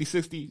extra 50,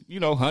 60,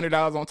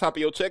 $100 on top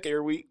of your check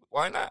every week.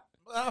 Why not?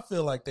 I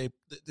feel like this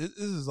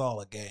is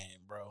all a game,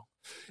 bro.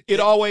 It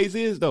always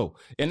is, though.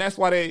 And that's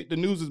why the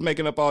news is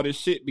making up all this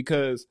shit,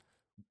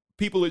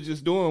 people are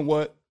just doing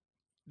what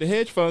the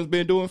hedge funds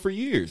been doing for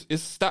years.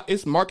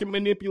 It's market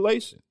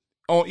manipulation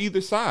on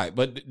either side.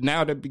 But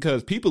now that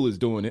because people is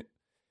doing it,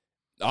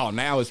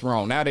 now it's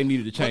wrong. Now they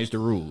needed to change the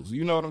rules.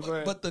 You know what I'm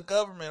saying? But the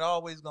government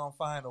always gonna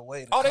find a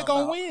way. They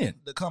gonna win.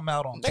 To come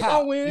out on they top.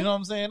 Gonna win. You know what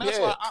I'm saying? That's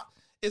why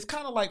it's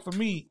kind of like for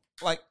me.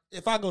 Like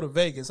if I go to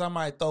Vegas, I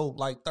might throw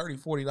like $30,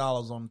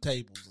 $40 on the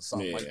tables or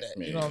something like that.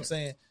 You know what I'm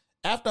saying?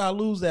 After I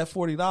lose that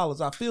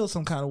 $40, I feel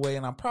some kind of way,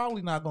 and I'm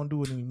probably not gonna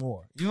do it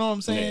anymore. You know what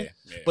I'm saying?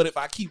 But if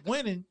I keep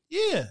winning,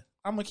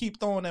 I'm gonna keep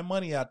throwing that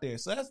money out there.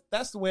 So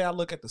that's the way I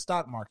look at the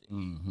stock market.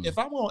 If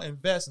I'm gonna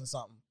invest in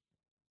something,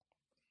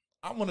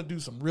 I want to do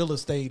some real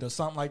estate or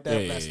something like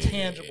that that's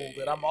tangible.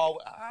 That I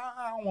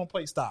don't want to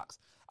play stocks.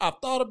 I've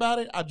thought about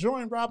it. I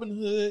joined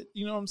Robinhood.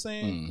 You know what I'm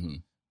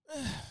saying?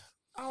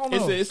 I don't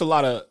know. It's a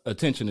lot of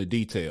attention to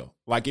detail.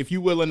 Like if you're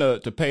willing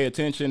to pay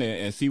attention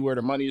and see where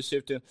the money is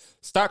shifting,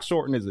 stock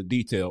shorting is a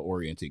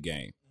detail-oriented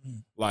game.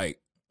 Like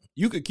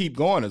you could keep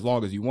going as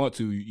long as you want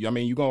to. I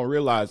mean, you're going to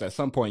realize at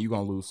some point you're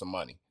going to lose some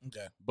money.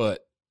 Okay.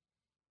 But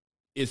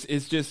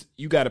it's just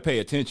you got to pay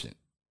attention.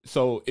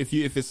 So if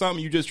it's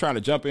something you're just trying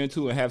to jump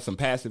into and have some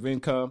passive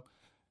income,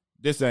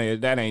 that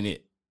ain't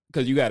it.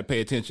 Because you got to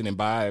pay attention and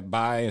buy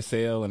and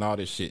sell and all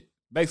this shit.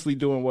 Basically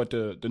doing what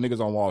the niggas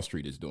on Wall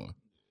Street is doing.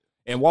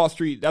 And Wall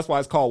Street, that's why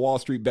it's called Wall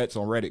Street Bets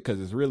on Reddit, because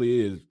it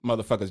really is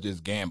motherfuckers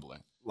just gambling.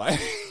 Like,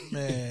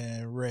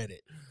 man, Reddit.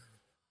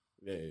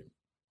 Yeah.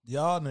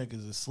 Y'all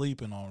niggas is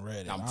sleeping on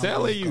Reddit. I'm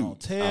telling you.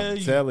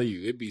 Telling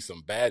you. It be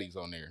some baddies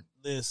on there.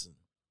 Listen,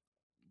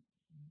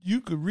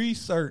 you could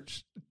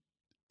research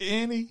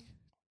any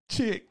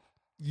chick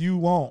you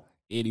want.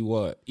 Any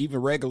what? Even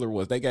regular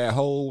ones. They got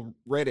whole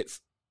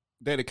Reddits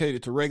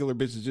dedicated to regular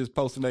bitches just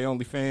posting their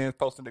OnlyFans,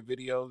 posting their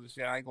videos and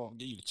shit. I ain't gonna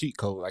give you the cheat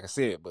code, like I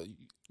said, but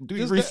do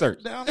your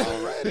research. Down on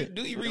Reddit.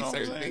 Do your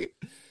research, nigga.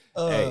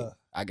 Hey,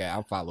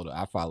 I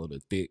follow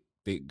the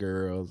thick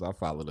girls. I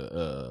follow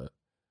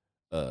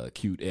the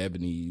cute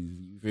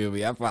ebonies. You feel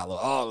me? I follow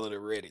all of the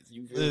Reddits.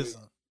 You feel me?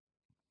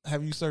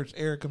 Have you searched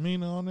Erica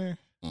Mena on there?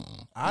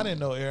 I didn't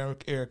know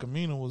Erica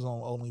Mena was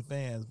on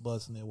OnlyFans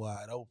busting it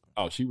wide open.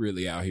 Oh, she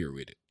really out here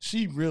with it.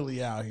 She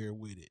really out here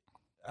with it.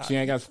 She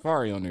ain't got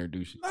Safari on there,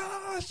 do she?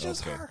 Nah, it's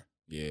just her.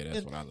 Yeah,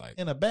 that's what I like.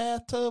 In a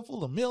bathtub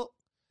full of milk,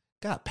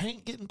 got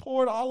paint getting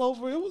poured all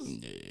over. It was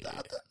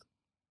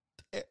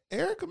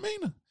Erica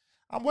Mena.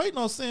 I'm waiting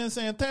on Sin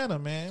Santana,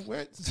 man.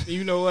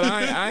 You know what?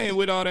 I ain't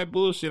with all that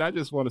bullshit. I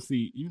just want to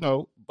see,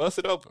 bust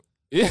it open.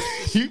 Yeah,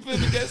 you feel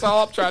me? That's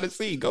all I'm trying to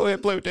see. Go ahead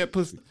and play with that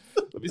pussy.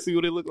 Let me see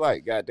what it look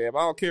like. Goddamn,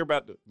 I don't care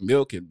about the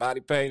milk and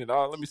body paint and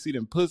all. Let me see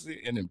them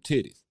pussy and them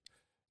titties.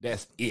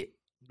 That's it.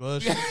 Well,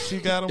 she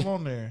got them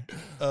on there.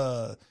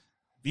 Vita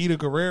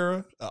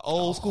Guerrera, an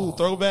old school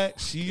throwback.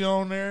 She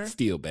on there.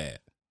 Still bad.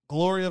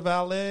 Gloria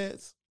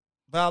Valdez.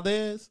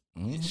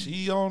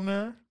 She on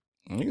there.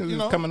 Niggas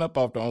is coming up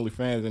off the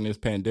OnlyFans in this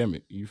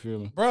pandemic. You feel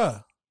me?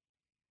 Bruh,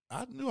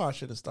 I knew I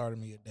should have started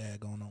me a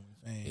daggone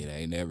OnlyFans. It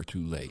ain't never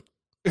too late.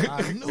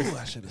 I knew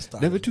I should have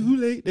started. Never too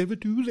late. Never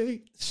too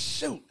late.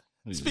 Shoot.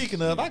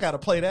 Speaking of, I got to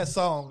play that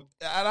song.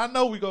 And I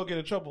know we going to get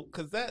in trouble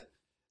because that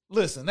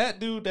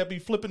dude that be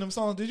flipping them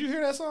songs, did you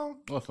hear that song?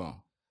 What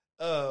song?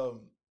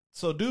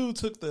 So dude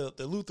took the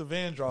Luther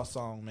Vandross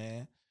song,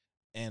 man,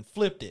 and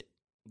flipped it.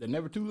 The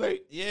Never Too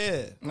Late?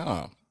 Yeah.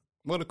 No.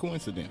 What a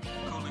coincidence.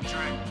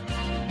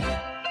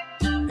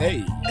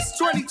 Hey. It's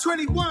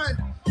 2021.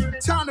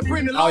 Time to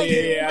bring the light in.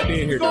 Oh, yeah, I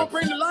did hear that. Gonna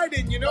bring the light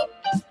in,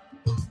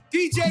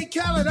 DJ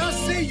Khaled, I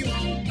see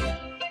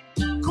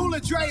you. Cooler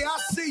Dre, I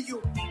see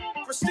you.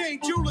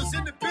 Pristine Jewelers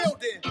in the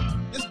building.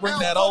 Let's bring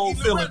that old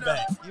feeling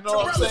back. You know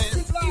what I'm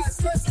saying?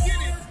 Let's get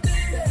it.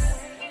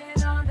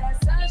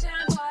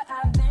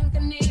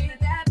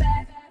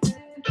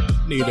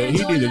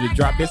 needed to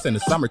drop this in the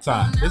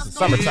summertime. This is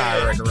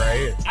summertime record right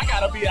here. I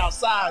gotta be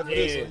outside for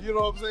this Yeah. one. You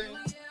know what I'm saying?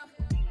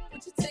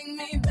 Would you take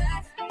me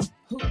back?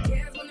 Who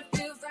cares when it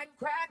feels like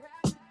crack?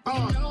 You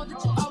know that you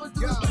always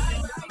do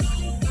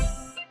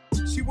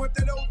right. She want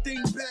that old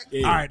thing back.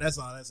 Yeah. All right, that's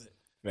all. That's it.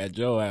 Fat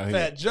Joe out here.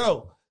 Fat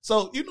Joe.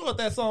 So you know what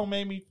that song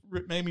made me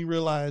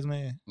realize,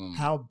 man?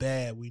 How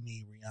bad we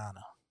need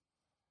Rihanna.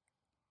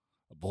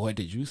 Boy,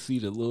 did you see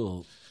the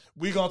little?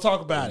 We gonna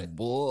talk about it.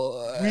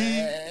 Boy,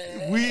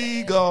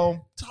 We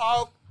gonna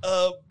talk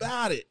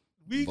about it.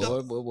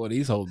 boy,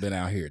 these hoes been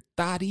out here.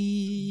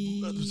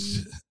 Thotty.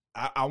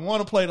 I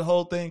want to play the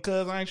whole thing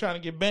because I ain't trying to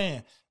get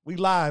banned. We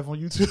live on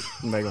YouTube.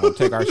 They gonna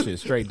take our shit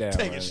straight down.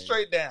 Take man. it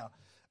straight down.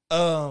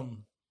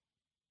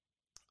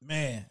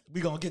 Man,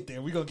 we gonna get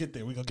there. We gonna get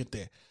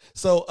there.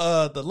 So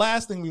the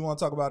last thing we want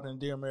to talk about in the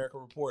Dear America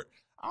report.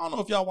 I don't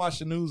know if y'all watch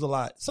the news a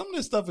lot. Some of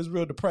this stuff is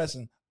real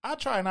depressing. I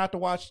try not to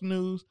watch the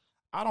news.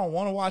 I don't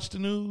want to watch the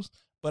news,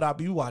 but I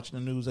be watching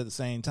the news at the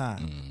same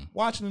time.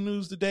 Watching the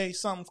news today,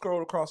 something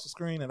scrolled across the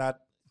screen, and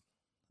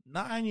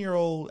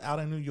 9-year-old out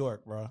in New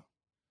York, bro,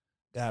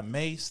 got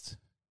maced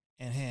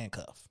and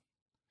handcuffed.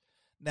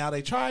 Now,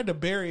 they tried to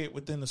bury it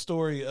within the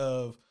story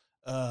of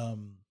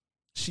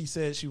she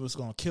said she was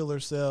going to kill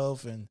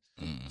herself and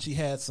she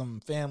had some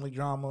family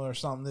drama or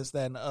something, this,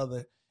 that, and the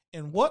other.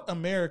 In what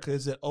America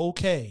is it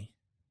okay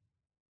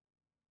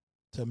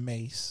to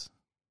mace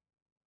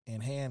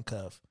and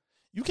handcuff?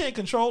 You can't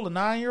control a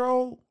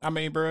 9-year-old? I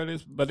mean, bro,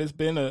 it's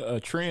been a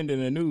trend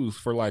in the news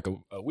for like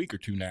a week or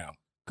two now.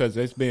 Because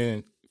it's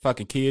been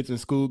fucking kids in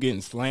school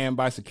getting slammed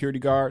by security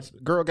guards.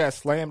 Girl got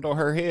slammed on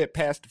her head,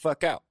 passed the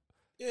fuck out.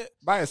 Yeah.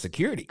 By a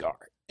security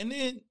guard. And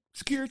then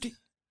Security.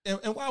 And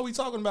while we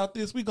talking about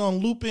this, we gonna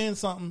loop in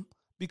something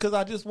because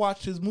I just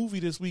watched his movie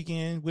this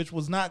weekend, which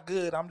was not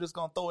good. I'm just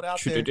gonna throw it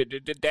out there.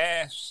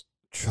 Dash.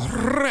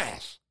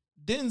 Trash.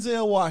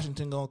 Denzel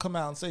Washington gonna come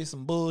out and say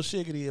some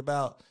bullshiggity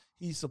about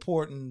he's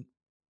supporting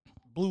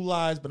blue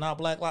lives but not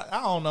black lives.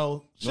 I don't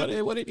know.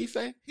 What did he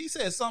say? He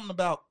said something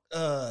about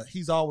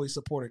he's always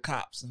supported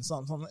cops and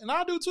something, and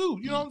I do too.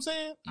 You know what I'm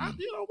saying?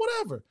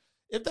 Whatever.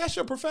 If that's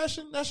your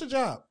profession, that's your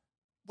job.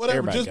 Whatever.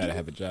 Everybody gotta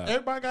have a job.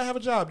 Everybody gotta have a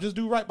job. Just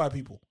do right by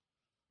people.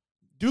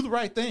 Do the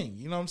right thing.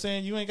 You know what I'm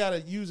saying? You ain't got to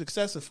use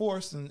excessive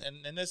force and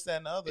this, that,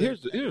 and the other.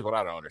 Here's what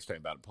I don't understand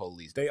about the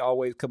police. They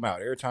always come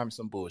out every time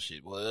some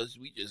bullshit was.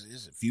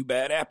 It's a few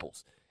bad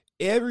apples.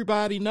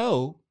 Everybody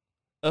know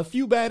a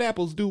few bad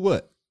apples do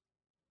what?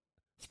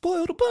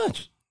 Spoil the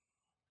bunch.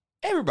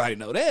 Everybody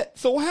know that.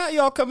 So how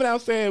y'all coming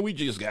out saying we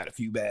just got a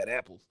few bad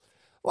apples?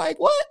 Like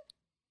what?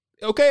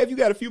 Okay, if you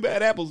got a few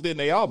bad apples, then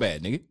they all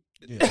bad, nigga.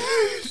 Yeah.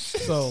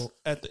 So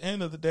at the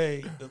end of the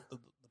day,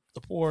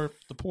 the poor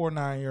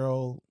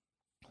 9-year-old.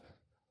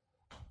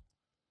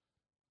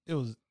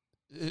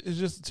 It's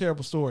just a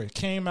terrible story. It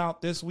came out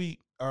this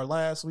week or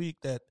last week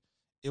that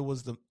it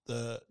was the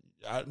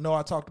I know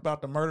I talked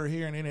about the murder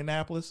here in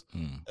Indianapolis.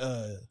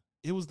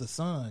 It was the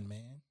son,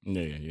 man.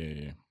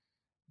 Yeah.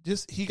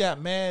 Just he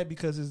got mad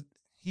because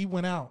he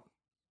went out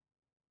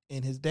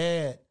and his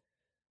dad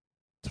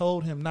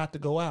told him not to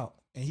go out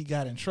and he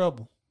got in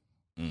trouble.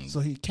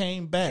 So he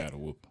came back Got a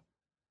whoop.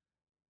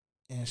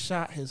 and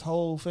shot his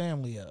whole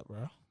family up,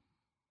 bro.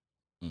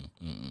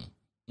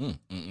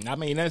 I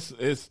mean, that's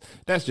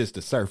just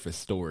the surface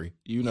story.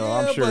 You know, Yeah,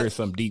 I'm sure but- there's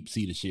some deep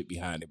seated shit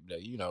behind it.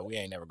 But, you know, we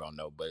ain't never gonna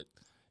know. But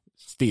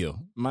still,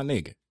 my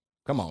nigga,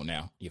 come on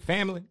now. Your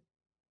family?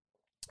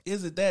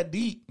 Is it that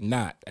deep?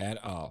 Not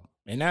at all.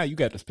 And now you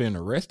got to spend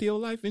the rest of your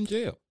life in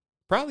jail.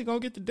 Probably gonna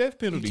get the death He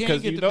penalty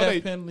can't get the death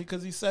they penalty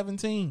because he's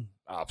 17.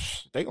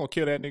 they gonna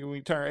kill that nigga when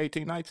he turn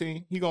 18,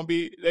 19.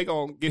 They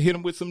gonna hit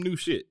him with some new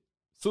shit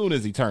soon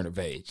as he turn of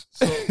age.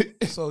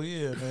 So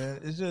yeah, man,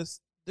 it's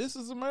just this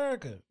is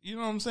America. You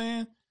know what I'm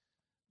saying?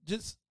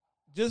 Just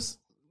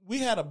we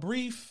had a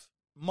brief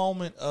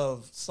moment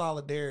of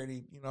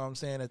solidarity. You know what I'm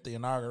saying at the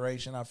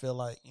inauguration. I feel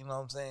like you know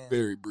what I'm saying.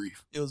 Very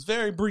brief. It was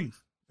very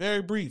brief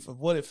of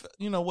what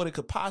it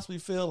could possibly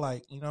feel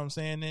like. You know what I'm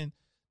saying? Then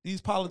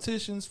these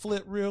politicians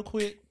flip real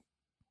quick.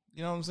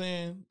 You know what I'm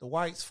saying? The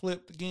whites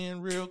flipped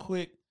again real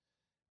quick.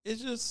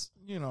 It's just,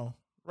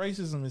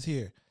 racism is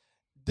here.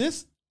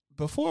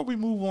 Before we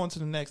move on to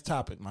the next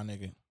topic, my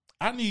nigga,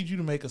 I need you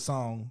to make a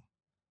song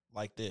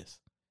like this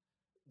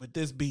with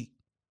this beat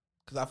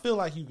because I feel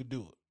like you could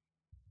do it.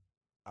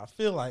 I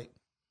feel like.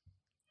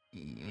 I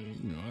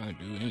can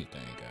do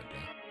anything,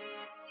 goddamn.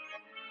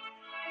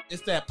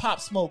 It's that Pop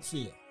Smoke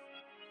feel.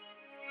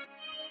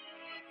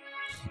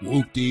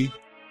 Whoop-dee.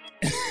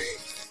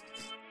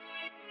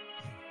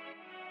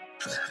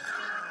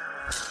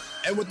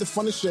 And with the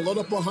funny shit, load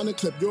up a 100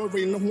 clip. You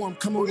already know who I'm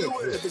coming with.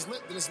 If it's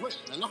lit, then it's lit.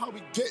 I know how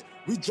we get.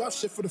 We drop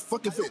shit for the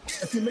fuck of it.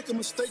 If you make a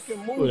mistake and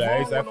move on,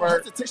 no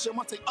hesitation, I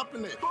want to take up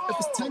in it. If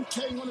it's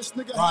 10K on this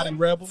nigga Roddy head,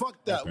 Rebel.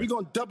 fuck that. We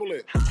gon' double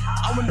it.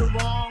 I went the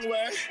wrong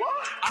way.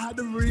 I had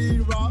to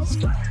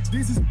reroute.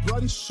 These is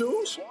bloody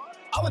shoes.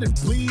 I let it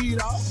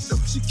bleed out.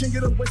 She can't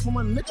get away from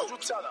my nigga.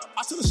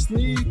 I told her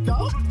sneak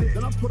out.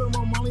 Then I put her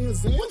on Molly and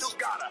Zans.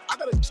 I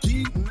got a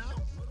G now.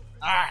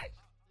 All right.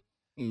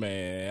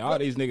 Man, all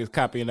these niggas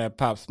copying that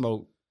Pop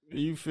Smoke.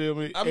 You feel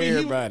me? I mean,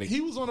 everybody.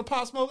 he was on the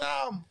Pop Smoke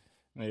album.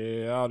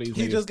 Yeah, all these.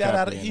 He niggas just got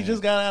out of copying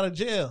that. out of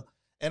jail,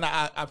 and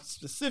I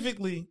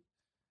specifically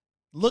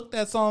looked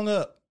that song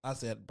up. I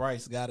said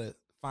Bryce got to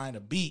find a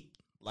beat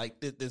like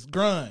this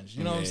grunge.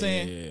 You know what I'm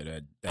saying? Yeah,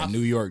 that New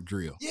York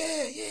drill. Yeah.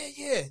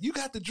 You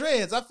got the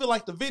dreads. I feel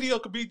like the video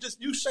could be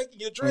just you shaking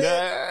your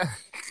dreads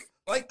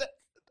like that.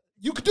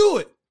 You could do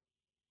it.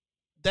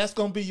 That's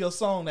gonna be your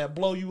song that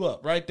blow you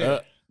up right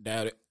there.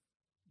 Doubt it.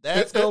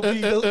 That's gonna be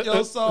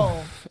your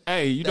song.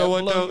 Hey, you know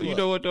what though? You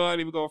know what though? I ain't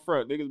even gonna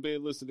front. Niggas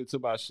been listening to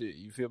my shit.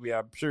 You feel me?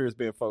 I'm sure it's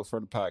been folks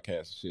from the podcast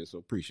and shit. So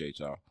appreciate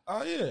y'all.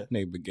 Oh yeah.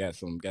 Nigga got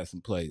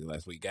some plays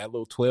last week. Got a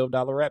little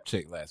 $12 rap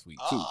check last week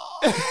too.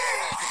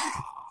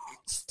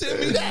 Stim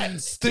me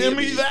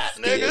that,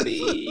 nigga.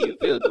 You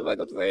feel what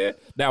I'm saying?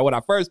 Now, when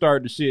I first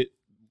started the shit,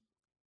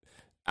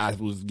 I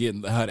was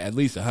getting at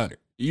least 100.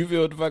 You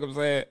feel what the fuck I'm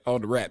saying?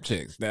 On the rap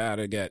checks. Now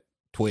I got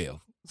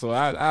 12. So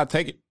I'll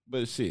take it.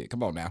 But shit,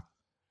 come on now.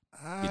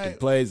 All Get right. the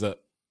plays up.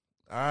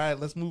 All right,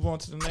 let's move on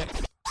to the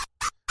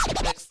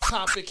next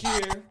topic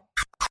here.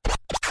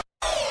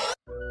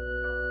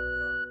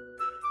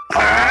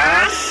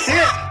 Ah,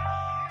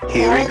 shit.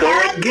 Here we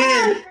go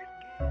again.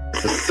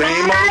 It's the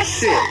same old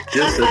shit,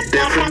 just a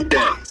different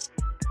day.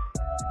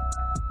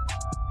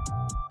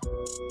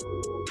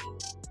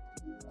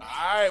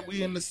 All right,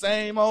 we in the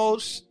same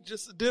old,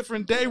 just a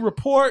different day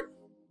report.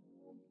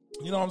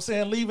 You know what I'm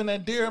saying? Leaving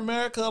that Dear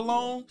America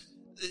alone.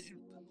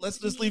 Let's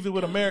just leave it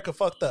with America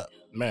fucked up.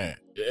 Man,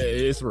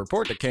 it's a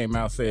report that came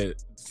out said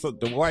so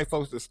the white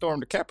folks that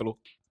stormed the Capitol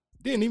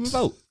didn't even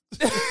vote.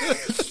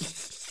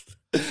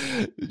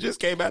 It just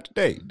came out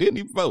today. Didn't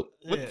even vote.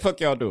 What the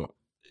fuck y'all doing?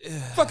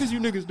 Fuck is you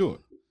niggas doing?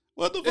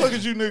 What the fuck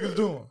is you niggas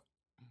doing?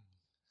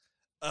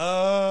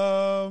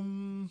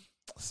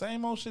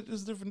 Same old shit,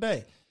 just a different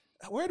day.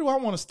 Where do I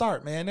want to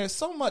start, man? There's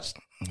so much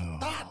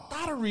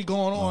thottery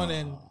going on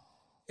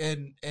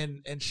and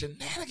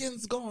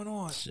shenanigans going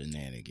on.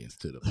 Shenanigans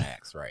to the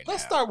max right now.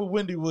 Let's start with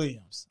Wendy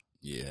Williams.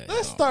 Yeah.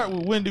 Let's start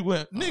with Wendy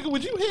Williams. Nigga,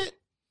 would you hit?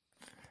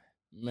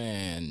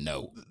 Man,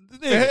 no.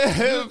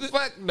 Nigga,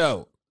 fuck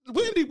no.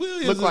 Wendy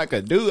Williams look like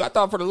a dude. I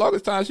thought for the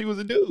longest time she was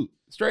a dude.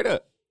 Straight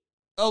up.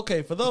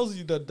 Okay, for those of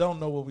you that don't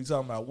know what we're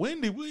talking about,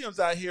 Wendy Williams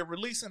out here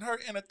releasing her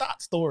inner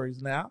thought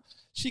stories now.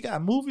 She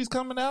got movies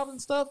coming out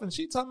and stuff, and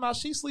she talking about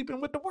she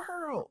sleeping with the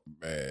world.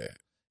 Man.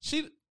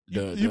 She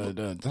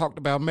talked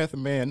about Method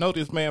Man. Know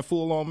this man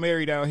full on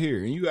married out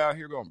here, and you out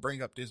here gonna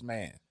bring up this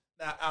man.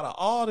 Now, out of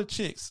all the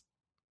chicks,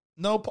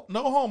 no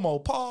homo,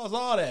 pause,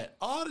 all that.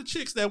 All the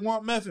chicks that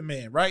want Method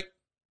Man, right?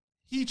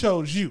 He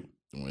chose you.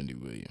 Wendy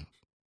Williams.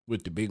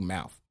 With the big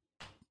mouth.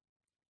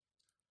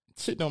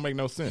 Shit don't make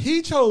no sense.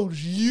 He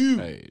chose you.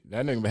 Hey,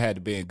 that nigga had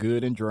to be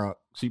good and drunk.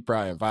 She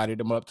probably invited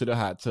him up to the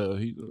hot tub.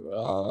 He's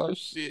oh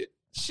shit.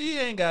 She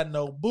ain't got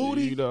no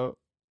booty. You know.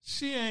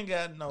 She ain't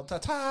got no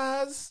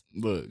tatas.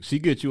 Look, she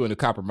get you in a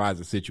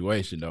compromising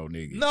situation though,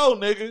 nigga. No,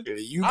 nigga.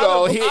 You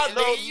go hit.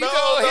 No.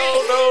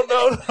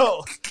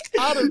 No. She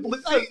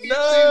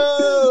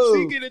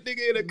get a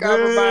nigga in a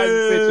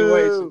compromising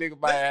situation.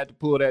 Nigga might have to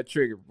pull that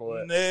trigger,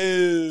 boy.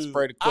 No.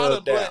 Spray the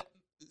club down.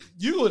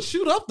 You would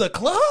shoot up the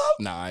club?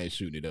 Nah, I ain't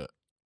shooting it up.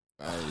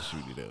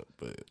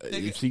 But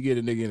if she get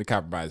a nigga in a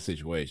compromising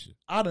situation.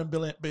 I done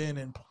been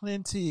in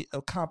plenty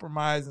of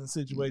compromising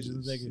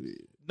situations, nigga.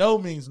 No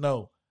means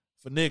no.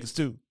 For niggas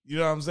too. You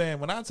know what I'm saying?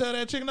 When I tell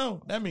that chick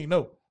no, that mean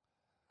no.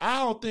 I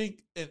don't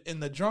think in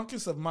the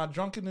drunkest of my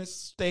drunkenness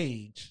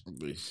stage.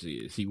 But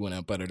shit, she went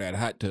up under that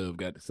hot tub,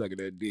 got to suck of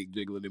that dick,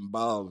 jiggling them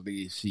balls.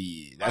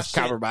 Shit, that's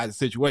compromising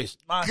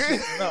situation. My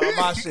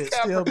shit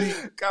still be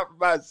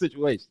compromising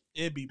situation.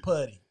 It be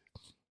putty,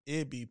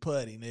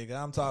 nigga.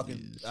 I'm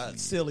talking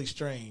silly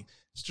string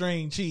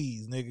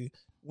cheese, nigga.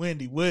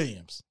 Wendy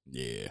Williams.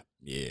 Yeah.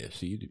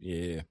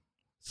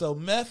 So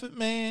Method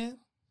Man.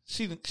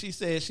 She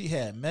said she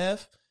had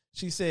meth.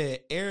 She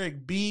said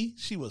Eric B.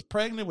 She was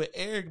pregnant with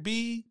Eric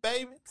B.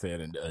 Baby. Said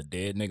a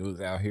dead nigga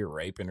was out here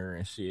raping her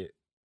and shit.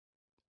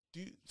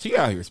 She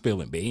out here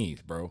spilling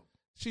beans, bro.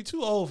 She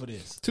too old for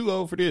this.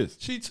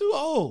 She too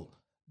old.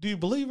 Do you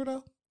believe her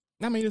though?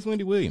 I mean, it's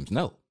Wendy Williams.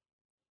 No.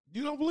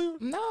 You don't believe her?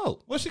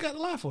 No. What she got to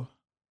lie for?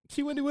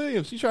 She Wendy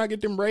Williams. She trying to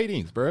get them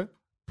ratings, bro.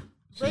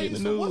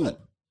 Ratings for what?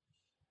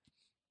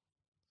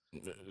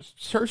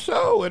 Her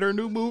show and her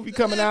new movie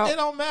coming out. It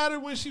don't matter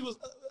when she was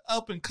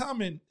up and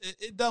coming.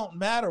 It don't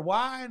matter.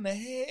 Why in the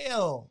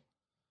hell?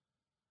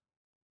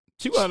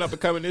 She wasn't up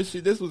and coming.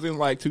 This was in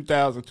like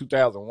 2000,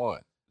 2001.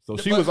 So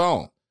she was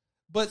on.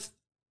 But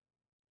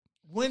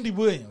Wendy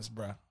Williams,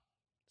 bro,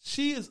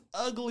 she is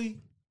ugly.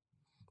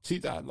 She,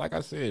 like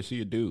I said,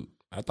 she a dude.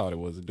 I thought it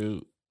was a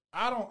dude.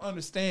 I don't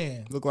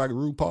understand. Look like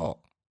RuPaul.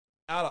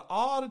 Out of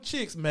all the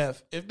chicks,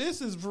 Meth, if this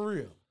is for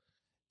real,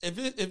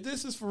 if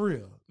this is for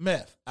real,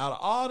 Meth, out of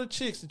all the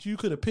chicks that you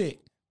could have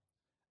picked,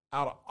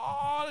 out of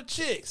all the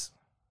chicks,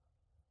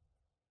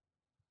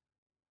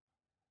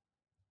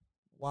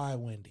 why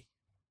Wendy?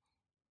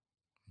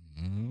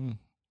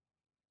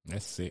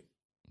 That's sick.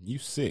 You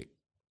sick.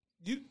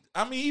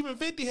 I mean, even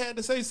 50 had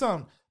to say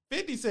something.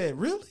 50 said,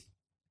 really?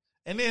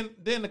 And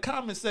then the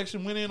comment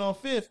section went in on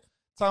Fifth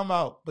talking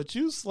about, but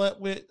you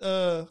slept with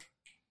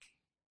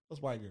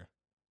what's white girl?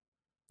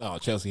 Oh,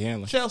 Chelsea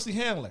Handler. Chelsea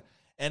Handler.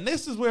 And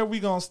this is where we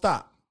gonna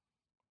stop.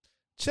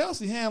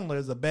 Chelsea Handler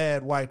is a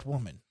bad white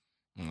woman.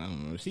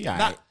 She all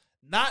right.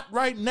 Not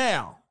right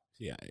now.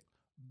 She all right.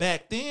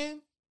 Back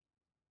then,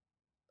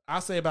 I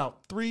say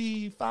about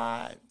 3,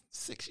 5,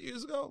 6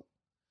 years ago,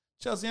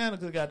 Chelsea Handler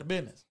could have got the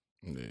business.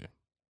 Yeah.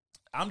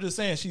 I'm just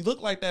saying, she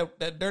looked like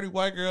that dirty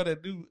white girl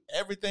that do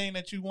everything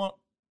that you want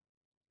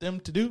them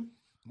to do.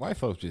 White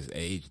folks just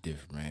age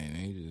different, man.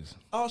 They just...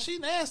 Oh, she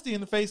nasty in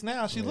the face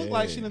now. She looked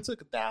like she done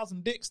took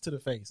 1,000 dicks to the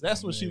face.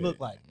 That's what she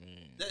looked like.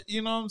 That,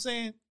 you know what I'm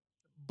saying?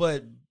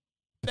 But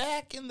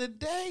back in the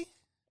day,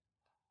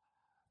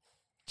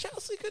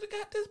 Chelsea could have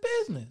got this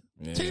business.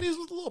 Yeah. Titties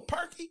was a little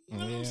perky. You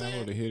know what I'm saying? I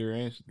would have hit her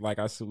in. Like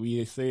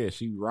we said,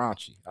 she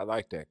raunchy. I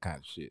like that kind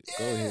of shit. Yeah.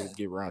 Go ahead and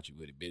get raunchy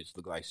with it, bitch.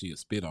 Look like she'll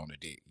spit on her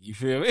dick. You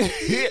feel me?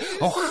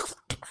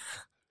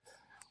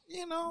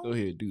 You know. Go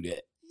ahead and do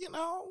that. You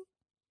know.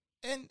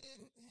 And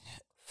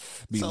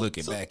be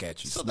looking back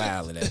at you,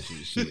 smiling at you,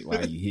 shit,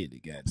 while you hit the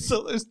goddamn.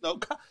 So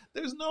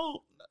there's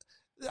no.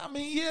 I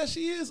mean, yeah,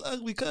 she is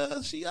ugly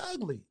because she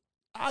ugly.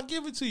 I'll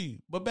give it to you.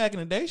 But back in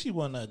the day, she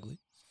wasn't ugly.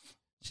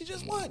 She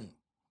just wasn't.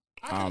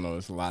 I don't know.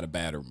 It's a lot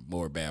of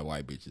more bad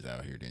white bitches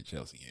out here than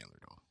Chelsea Handler,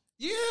 though.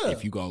 Yeah.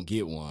 If you gonna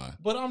get one.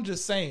 But I'm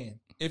just saying,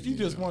 if you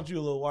just want you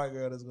a little white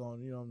girl that's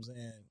going, you know what I'm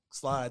saying,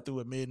 slide through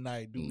at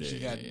midnight, do what she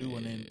got to do,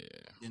 and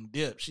then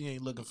dip. She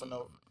ain't looking for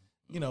no.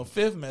 You know,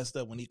 Fifth messed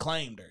up when he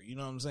claimed her. You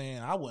know what I'm saying?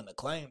 I wouldn't have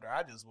claimed her.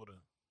 I just would have.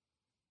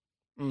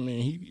 I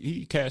mean,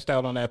 he cashed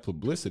out on that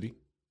publicity.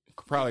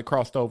 Probably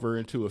crossed over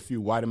into a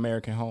few white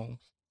American homes.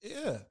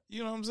 Yeah,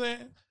 you know what I'm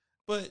saying?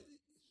 But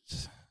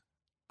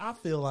I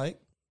feel like,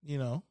 you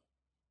know,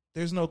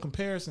 there's no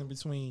comparison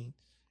between,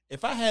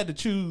 if I had to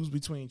choose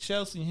between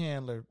Chelsea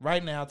Handler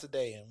right now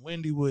today and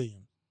Wendy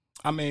Williams.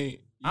 I mean,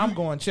 I'm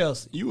going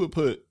Chelsea. You would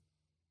put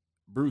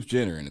Bruce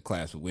Jenner in the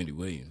class with Wendy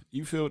Williams.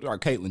 You feel, or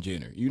Caitlyn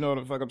Jenner. You know what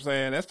the fuck I'm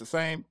saying? That's the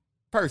same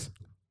person.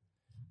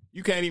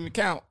 You can't even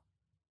count.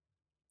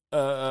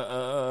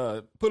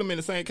 Put them in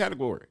the same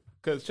category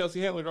because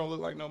Chelsea Handler don't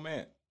look like no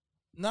man.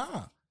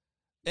 Nah,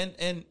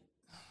 and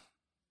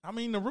I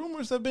mean the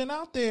rumors have been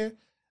out there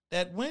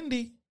that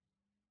Wendy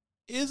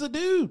is a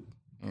dude.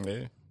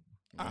 Yeah.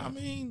 I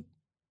mean,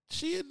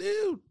 she a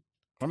dude.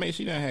 I mean,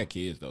 she done had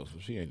kids though, so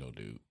she ain't no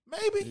dude.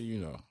 Maybe. You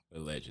know,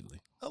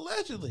 allegedly.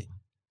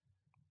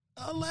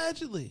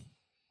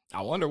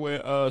 I wonder when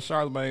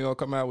Charlamagne gonna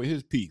come out with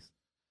his piece.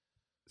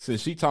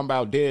 Since she talking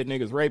about dead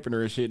niggas raping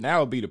her and shit,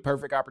 now would be the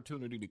perfect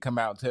opportunity to come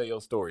out and tell your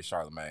story,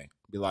 Charlamagne.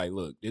 Be like,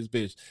 look, this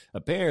bitch,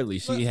 apparently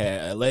she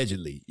had,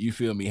 allegedly, you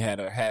feel me, had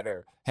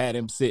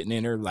him sitting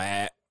in her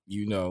lap,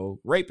 you know,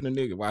 raping a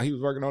nigga while he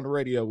was working on the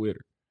radio with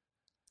her.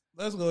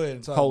 Let's go ahead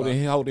and talk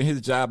holding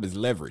his job as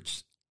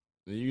leverage,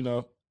 you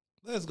know.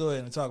 Let's go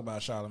ahead and talk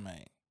about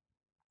Charlamagne.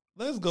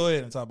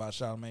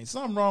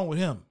 Something wrong with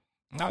him.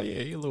 Oh,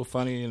 yeah, he a little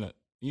funny and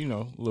you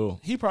know, little.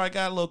 He probably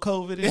got a little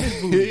COVID in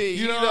his booty.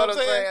 You know what I'm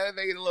saying? That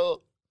nigga a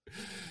little.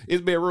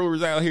 It's been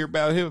rumors out here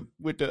about him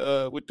with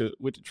the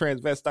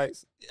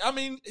transvestites. I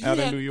mean,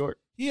 in New York,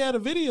 he had a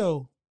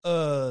video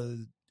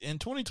in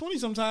 2020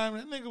 sometime.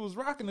 That nigga was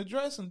rocking the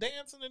dress and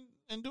dancing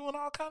and doing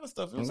all kind of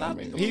stuff. It was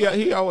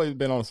he always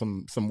been on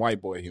some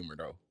white boy humor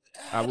though.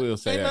 I will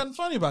say ain't that. Nothing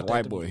funny about that.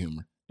 White boy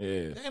humor.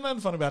 Yeah, ain't nothing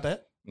funny about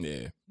that.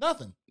 Yeah,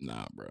 nothing.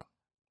 Nah, bro.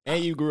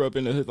 And you grew up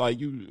in the hood, like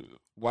you.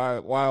 Why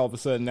all of a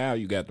sudden now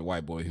you got the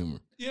white boy humor?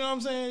 You know what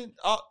I'm saying?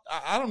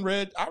 I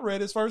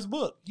read his first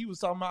book. He was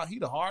talking about he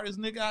the hardest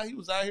nigga out. He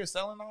was out here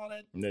selling all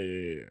that.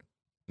 Yeah.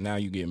 Now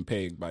you getting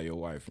pegged by your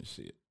wife and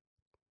shit.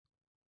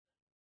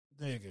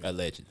 Nigga.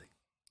 Allegedly.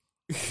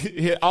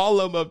 All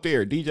of them up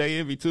there. DJ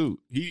Envy too.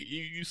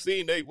 You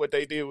seen what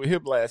they did with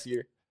him last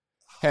year?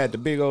 Had the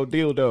big old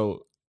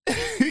dildo.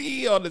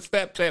 He on the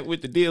Snapchat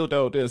with the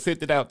dildo that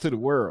sent it out to the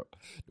world.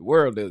 The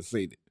world doesn't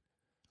see it.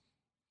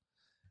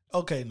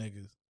 Okay,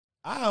 niggas.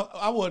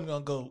 I wasn't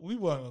gonna go. We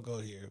weren't gonna go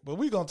here, but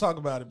we gonna talk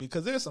about it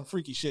because there's some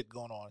freaky shit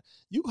going on.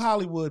 You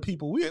Hollywood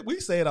people, we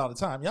say it all the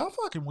time. Y'all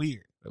fucking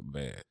weird.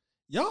 Bad.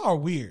 Y'all are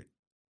weird.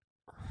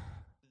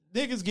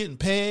 Niggas getting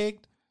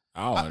pegged.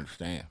 I don't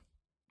understand.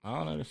 I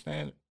don't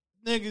understand it.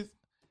 Niggas,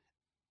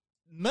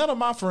 none of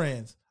my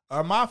friends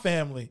or my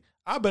family,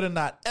 I better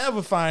not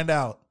ever find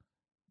out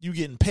you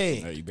getting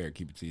pegged. No, you better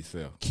keep it to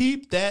yourself.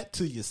 Keep that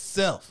to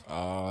yourself.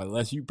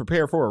 Unless you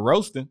prepare for a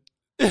roasting.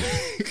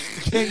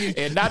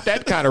 And not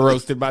that kind of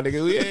roasting, my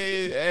nigga.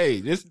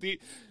 Hey, these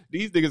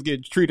niggas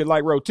get treated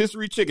like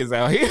rotisserie chickens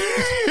out here.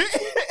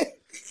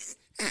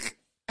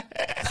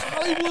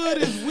 Hollywood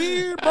is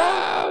weird, bro.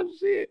 Oh,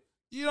 shit.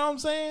 You know what I'm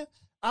saying?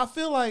 I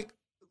feel like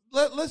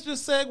let's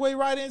just segue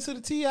right into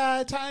the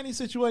T.I. Tiny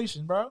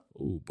situation, bro.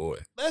 Oh, boy.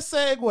 Let's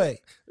segue.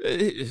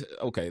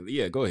 Okay,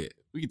 yeah, go ahead.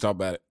 We can talk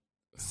about it.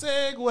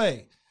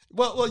 Segue.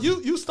 Well,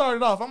 you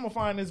started off. I'm gonna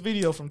find this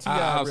video from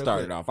T.I. I'll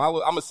start it off. I'm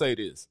gonna say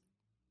this.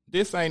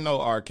 This ain't no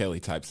R.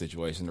 Kelly type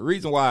situation. The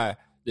reason why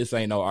this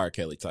ain't no R.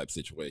 Kelly type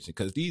situation,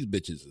 because these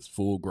bitches is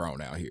full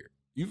grown out here.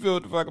 You feel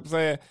what the fuck I'm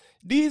saying?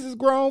 These is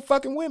grown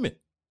fucking women.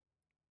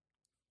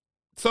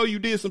 So you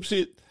did some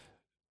shit,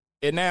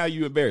 and now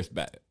you embarrassed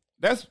about it.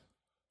 That's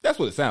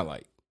what it sounds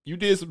like. You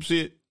did some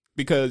shit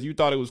because you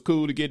thought it was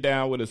cool to get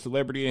down with a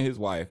celebrity and his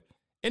wife,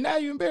 and now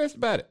you embarrassed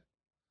about it.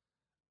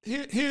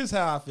 Here's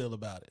how I feel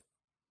about it.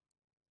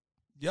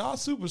 Y'all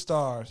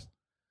superstars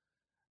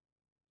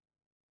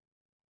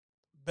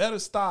better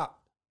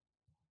stop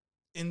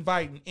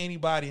inviting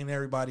anybody and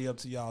everybody up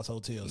to y'all's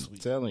hotel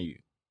suite.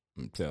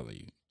 I'm telling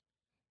you.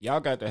 Y'all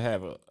got to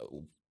have a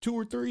 2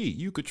 or 3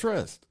 you could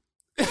trust.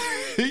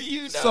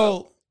 You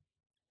know.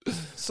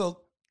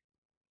 So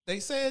they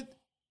said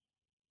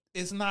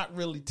it's not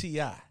really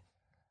T.I.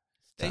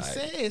 They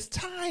say it's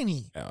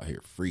Tiny. Out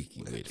here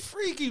freaky with it.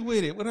 Freaky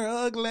with it, with her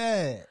ugly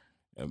ass.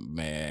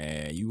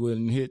 Man, you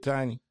wouldn't hit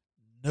Tiny?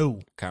 No.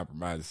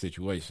 Compromise the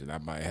situation. I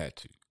might have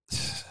to.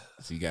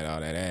 So you got all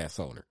that ass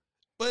on her.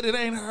 But it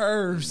ain't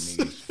hers.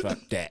 Niggas, fuck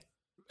that.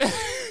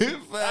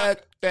 Fuck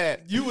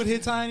that. You would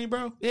hit Tiny,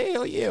 bro?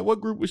 Hell yeah.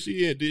 What group was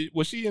she in?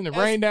 Was she in the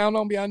Rain Down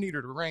on Me? I need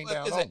her to rain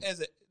down on me.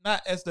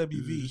 Not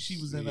SWV. She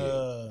was in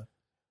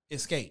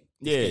Escape.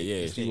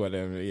 Yeah. She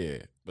whatever.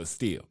 Yeah. But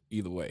still,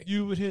 either way.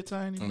 You would hit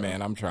Tiny, bro?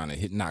 Man, I'm trying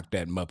to knock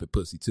that Muppet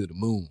pussy to the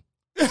moon.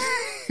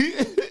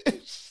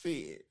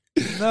 Shit.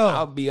 No.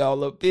 I'll be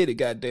all up in it,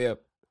 goddamn.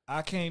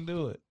 I can't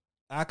do it.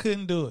 I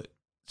couldn't do it.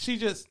 She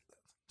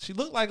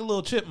looked like a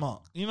little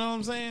chipmunk. You know what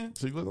I'm saying?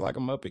 She looked like a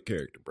Muppet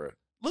character, bro.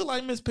 Looked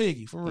like Miss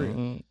Piggy, for real.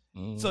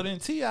 Mm-hmm. So then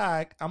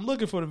T.I., I'm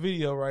looking for the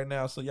video right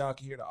now so y'all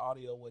can hear the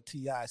audio of what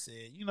T.I.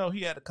 said. You know,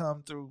 he had to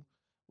come through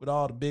with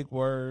all the big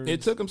words.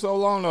 It took him so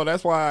long, though.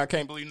 That's why I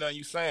can't believe nothing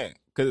you saying.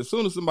 Because as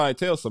soon as somebody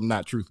tells some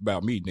not truth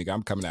about me, nigga,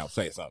 I'm coming out and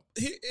say something.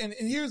 And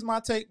here's my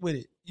take with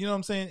it. You know what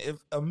I'm saying? If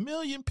 1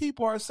 million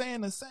people are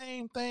saying the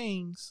same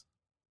things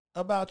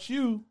about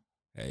you,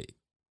 hey,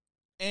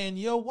 and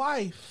your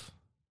wife,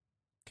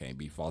 can't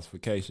be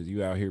falsifications.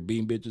 You out here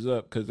beating bitches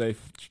up because they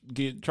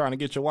trying to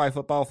get your wife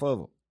up off of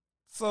them.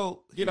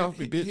 So get off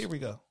me, bitch. Here we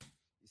go.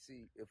 You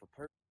see, if a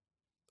person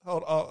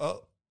hold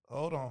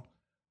on.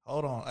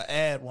 An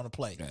ad want to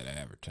play. Got to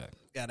advertise.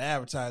 Got to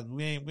advertise.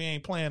 We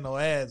ain't playing no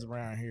ads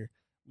around here.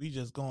 We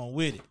just going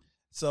with it.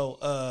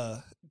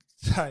 So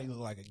Tiny look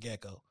like a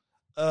gecko.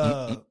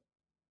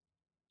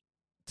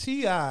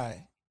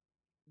 T.I.,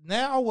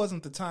 now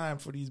wasn't the time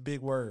for these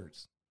big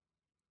words.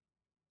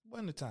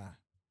 Wasn't the time.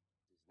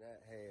 Does not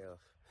have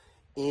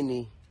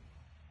any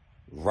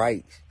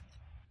right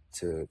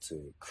to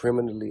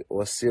criminally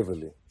or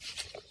civilly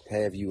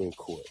have you in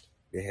court.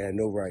 They have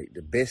no right.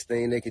 The best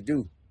thing they could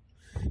do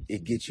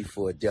is get you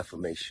for a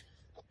defamation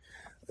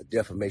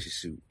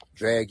suit,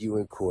 drag you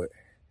in court,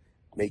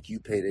 make you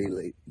pay their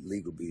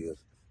legal bills,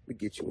 to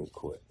get you in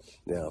court.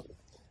 Now,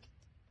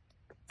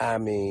 I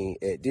mean,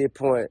 at this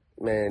point,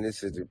 man,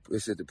 this is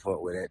the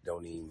point where that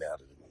don't even matter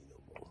to me no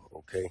more,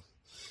 okay?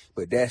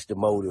 But that's the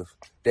motive,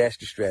 that's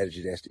the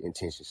strategy, that's the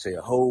intention. Say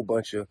a whole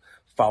bunch of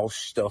false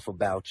stuff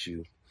about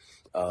you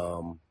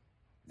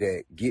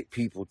that get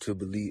people to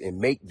believe and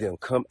make them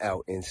come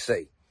out and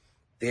say,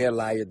 they're a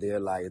liar, they're a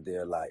liar,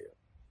 they're a liar.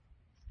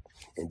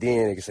 And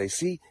then they can say,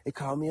 see, they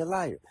call me a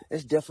liar.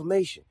 That's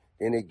defamation.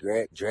 Then they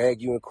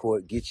drag you in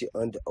court, get you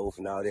under oath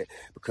and all that.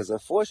 Because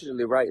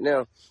unfortunately right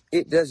now,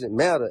 it doesn't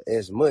matter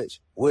as much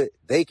what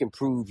they can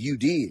prove you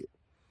did.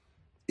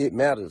 It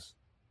matters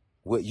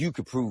what you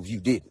can prove you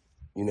didn't.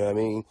 You know what I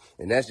mean?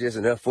 And that's just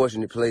an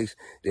unfortunate place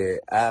that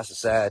our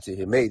society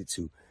has made it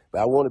to.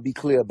 But I want to be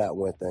clear about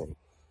one thing.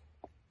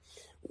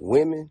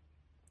 Women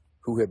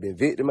who have been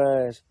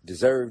victimized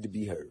deserve to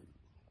be heard.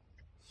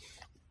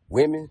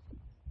 Women,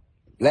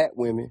 black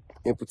women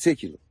in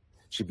particular,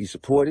 should be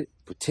supported,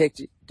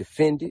 protected,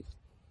 defended,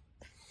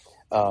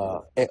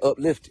 and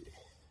uplifted.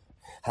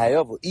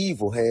 However,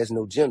 evil has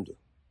no gender.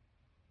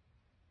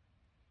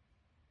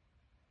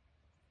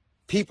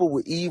 People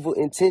with evil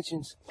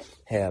intentions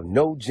have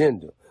no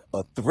gender.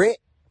 A threat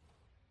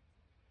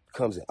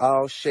comes in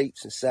all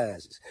shapes and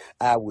sizes.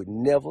 I would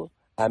never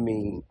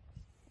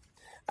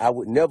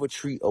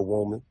treat a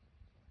woman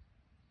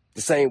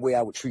the same way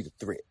I would treat a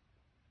threat.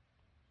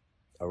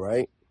 All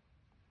right?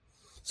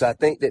 So I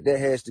think that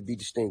has to be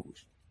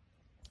distinguished.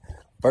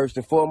 First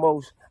and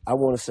foremost, I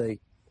want to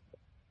say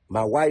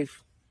my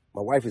wife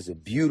is a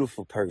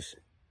beautiful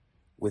person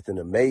with an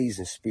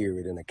amazing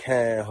spirit and a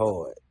kind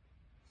heart.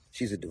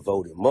 She's a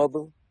devoted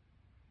mother,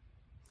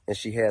 and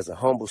she has a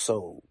humble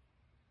soul.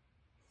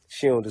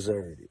 She don't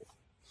deserve it.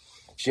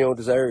 She don't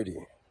deserve it.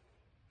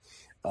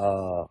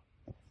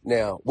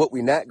 Now, what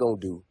we're not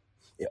going to do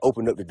is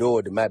open up the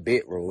door to my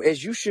bedroom,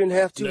 as you shouldn't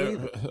have to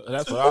either.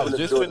 That's what I was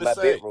just going to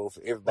say. Bedroom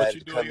for everybody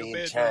to come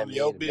in, chime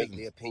in, and make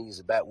their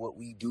opinions about what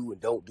we do and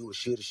don't do or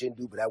should or shouldn't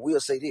do. But I will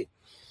say this.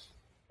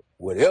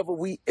 Whatever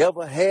we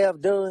ever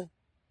have done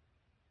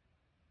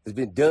has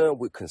been done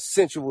with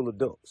consensual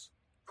adults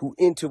who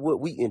into what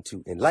we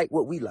into and like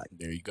what we like.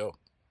 There you go.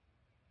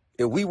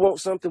 If we want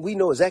something, we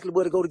know exactly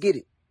where to go to get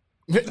it.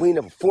 We ain't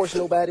never forced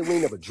nobody. We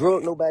ain't never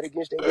drugged nobody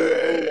against their will. We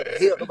ain't never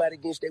held nobody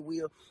against their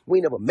will. We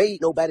ain't never made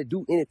nobody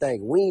do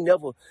anything. We ain't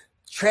never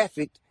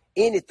trafficked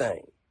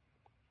anything.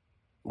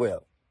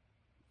 Well,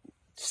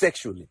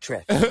 sexually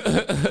trafficked.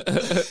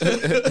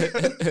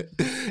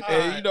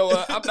 And you know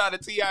what? I'm not a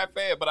T.I.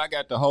 fan, but I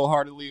got to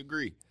wholeheartedly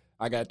agree.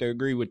 I got to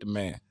agree with the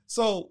man.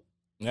 So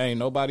That ain't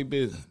nobody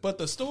business. But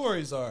the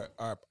stories are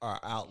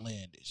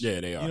outlandish.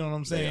 Yeah, they are. You know what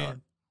I'm They saying? are.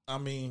 I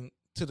mean,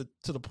 to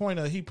the point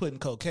of he putting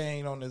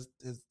cocaine on his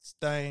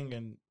thing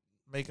and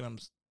making them.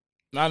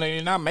 No,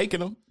 they're not making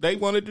them. They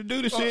wanted to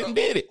do the shit and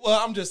did it. Well,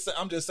 I'm just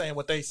saying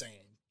what they saying.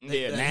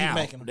 Yeah, That now he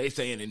making them. they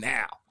saying it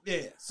now.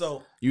 Yeah,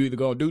 so You either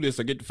gonna do this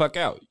or get the fuck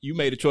out. You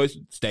made a choice to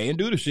stay and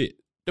do the shit.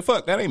 The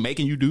fuck, that ain't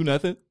making you do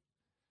nothing.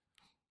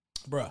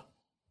 bruh.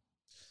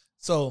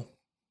 So,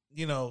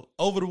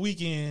 over the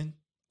weekend,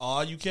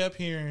 all you kept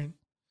hearing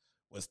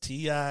was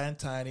T.I. and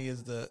Tiny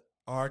is the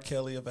R.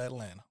 Kelly of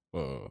Atlanta.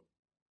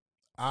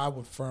 I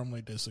would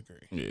firmly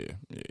disagree. Yeah.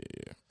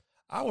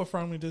 I would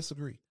firmly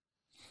disagree.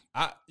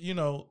 And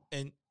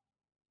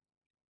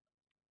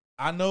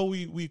I know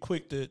we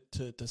quick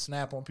to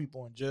snap on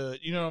people and judge,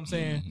 you know what I'm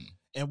saying? Mm-hmm.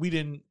 And we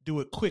didn't do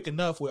it quick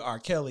enough with R.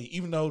 Kelly,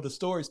 even though the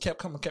stories kept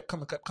coming.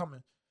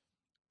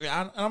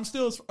 I'm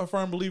still a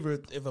firm believer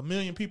if 1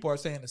 million people are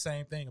saying the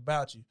same thing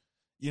about you,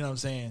 you know what I'm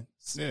saying?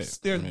 Yeah,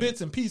 There's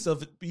bits and pieces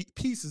of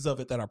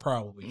it that are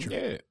probably true.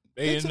 Yeah.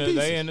 They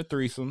in the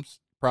threesomes.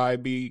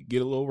 Probably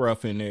get a little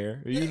rough in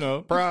there.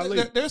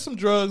 Probably. There's some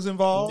drugs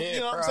involved, Yeah, you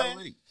know what I'm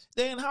saying?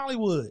 They're in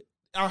Hollywood.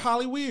 Or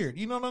Hollyweird,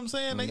 you know what I'm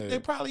saying? They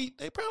probably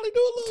do a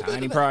little bit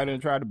Tiny of that. probably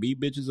done tried to beat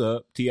bitches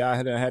up. T.I.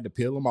 had to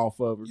peel them off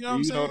of her. You know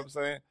what I'm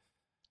saying?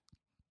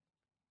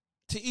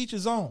 To each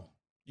his own.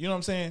 You know what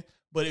I'm saying?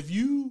 But if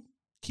you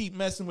keep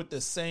messing with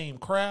the same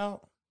crowd,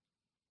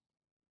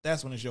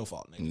 that's when it's your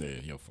fault, nigga.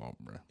 Yeah, your fault,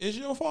 bro. It's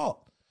your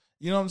fault.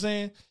 You know what I'm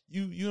saying?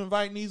 You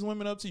inviting these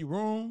women up to your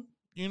room,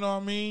 you know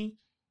what I mean?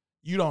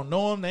 You don't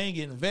know them. They ain't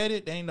getting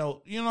vetted. They ain't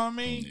know, you know what I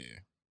mean? Yeah.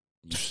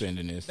 You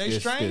sending this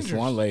strangers.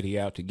 one lady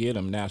out to get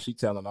them. Now she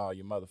telling all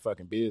your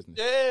motherfucking business.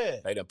 Yeah.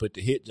 They done put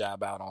the hit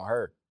job out on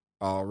her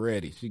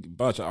already. She a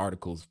bunch of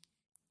articles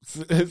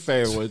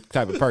saying what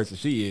type of person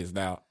she is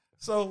now.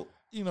 So,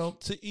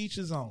 to each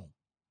his own.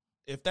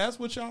 If that's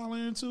what y'all are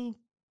into,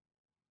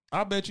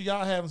 I bet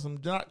y'all having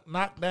some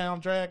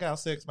knockdown, drag out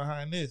sex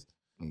behind this.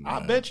 I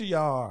bet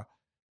y'all are.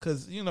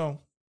 Because,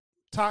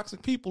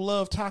 toxic people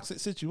love toxic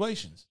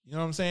situations. You know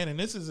what I'm saying? And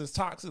this is as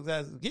toxic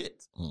as it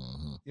gets.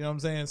 Mm-hmm. You know what I'm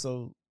saying?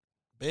 So,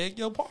 beg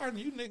your pardon.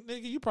 You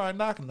nigga, you probably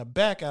knocking the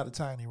back out of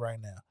Tiny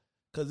right now.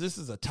 Because this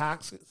is a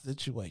toxic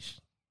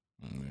situation.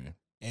 Mm-hmm.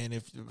 And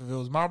if it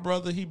was my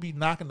brother, he'd be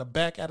knocking the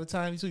back out of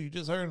Tiny too. You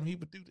just heard him. He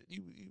would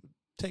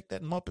take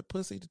that Muppet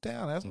pussy to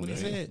town. That's what he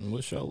said.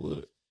 What show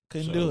would?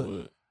 Couldn't do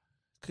it.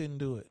 Couldn't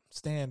do it.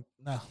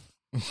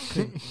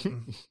 Couldn't.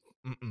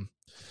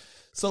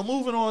 So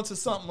moving on to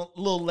something a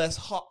little less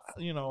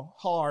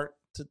hard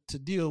to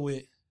deal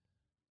with.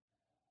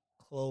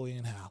 Chloe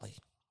and Halle.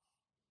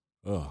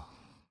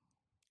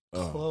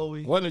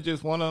 Chloe. Wasn't it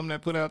just one of them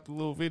that put out the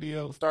little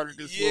video, started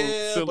this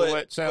little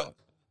silhouette challenge?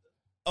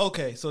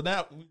 Okay, so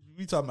now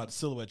we talking about the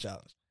silhouette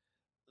challenge.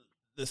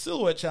 The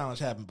silhouette challenge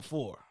happened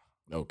before.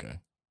 Okay.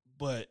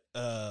 But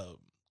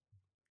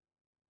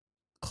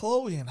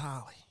Chloe and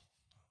Halle,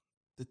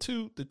 the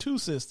two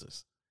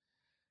sisters.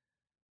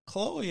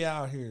 Chloe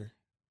out here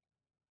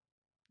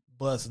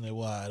busting it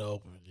wide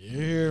open. You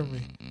hear me?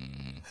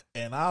 Mm-hmm.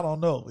 And I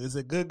don't know. Is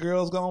it Good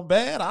Girls Gone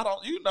Bad? I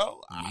don't. Need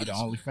the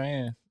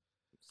OnlyFans.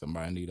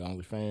 Somebody need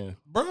OnlyFans,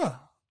 bruh.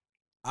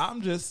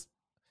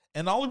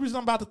 And the only reason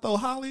I'm about to throw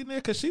Halle in there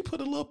because she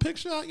put a little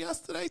picture out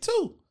yesterday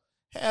too.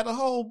 Had a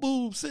whole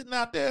boob sitting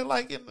out there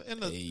like in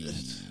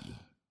the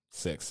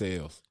sex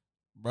sales,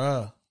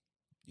 bruh.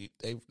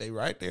 They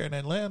right there in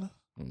Atlanta.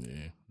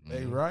 Yeah,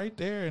 they right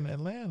there in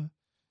Atlanta.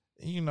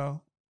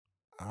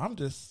 I'm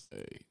just.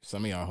 Hey,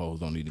 some of y'all hoes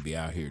don't need to be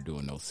out here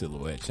doing no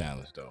silhouette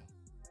challenge though.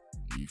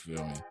 You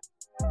feel me?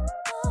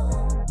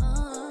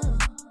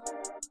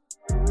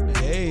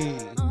 Hey.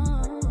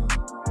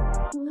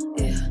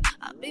 Yeah,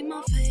 I beat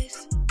my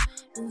face.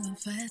 Moving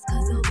fast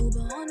cause the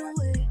Uber on the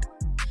way.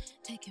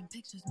 Taking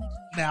pictures.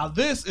 Now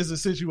this is a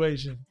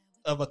situation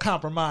of a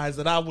compromise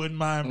that I wouldn't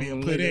mind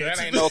being put in. That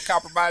ain't no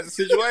compromising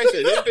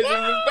situation. This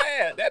bitch is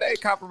bad. That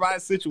ain't compromising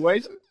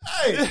situation.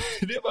 Hey,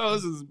 them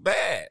hoes is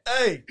bad.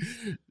 Hey,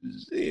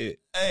 shit.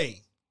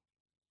 Hey,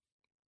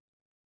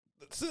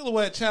 the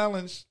silhouette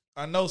challenge.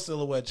 I know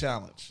silhouette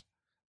challenge.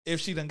 If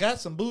she done got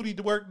some booty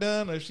work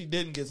done, or if she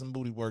didn't get some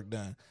booty work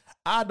done,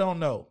 I don't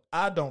know.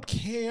 I don't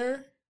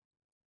care.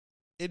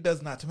 It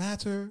does not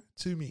matter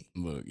to me.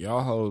 Look,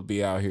 y'all hoes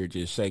be out here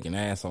just shaking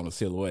ass on the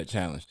silhouette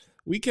challenge.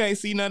 We can't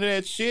see none of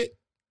that shit.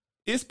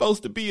 It's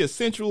supposed to be a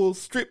sensual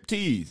strip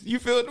tease. You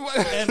feel what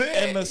I'm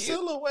saying? And the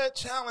silhouette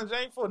challenge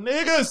ain't for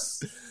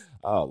niggas.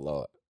 Oh,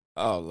 Lord.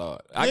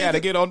 I got to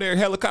get on there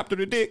helicopter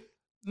the dick.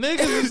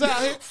 Niggas is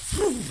out here.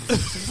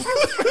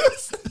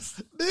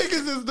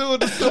 Niggas is doing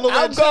the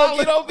silhouette challenge.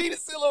 I'm going to be the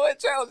silhouette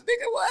challenge.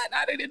 Nigga, what?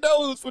 I didn't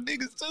know it was for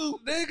niggas too.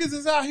 Niggas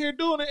is out here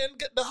doing it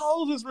and the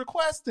hoes is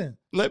requesting.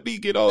 Let me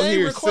get on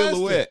here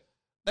silhouette.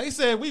 They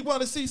said, we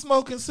want to see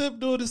Smoke and Sip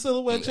do the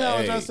silhouette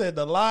challenge. I said,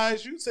 the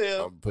lies you tell.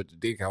 I'm going to put the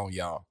dick on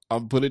y'all.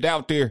 I'm going to put it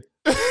out there.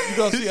 You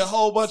gonna see a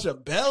whole bunch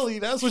of belly.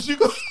 That's what you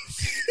gonna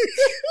see.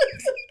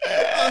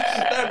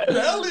 That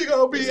belly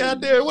gonna be out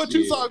there. What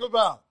you talking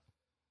about?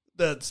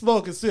 The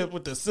smoke and sip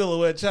with the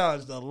silhouette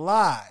challenge. The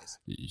lies.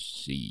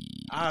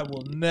 I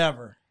will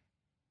never.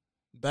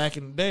 Back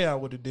in the day, I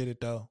would have did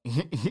it though.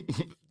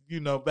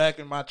 Back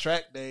in my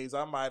track days,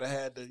 I might have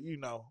had to.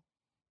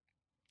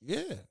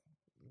 Yeah,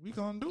 we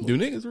gonna do it.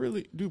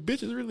 Do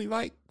bitches really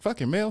like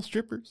fucking male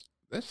strippers?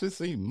 That shit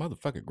seem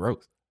motherfucking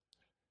gross.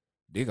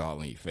 Dig all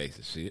in your face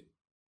and shit.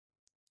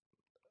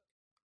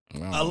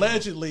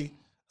 Allegedly,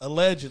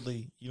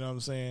 you know what I'm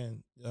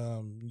saying?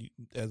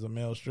 As a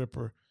male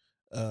stripper,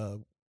 I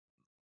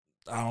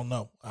don't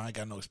know. I ain't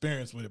got no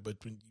experience with it,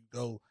 but when you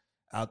go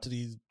out to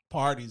these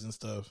parties and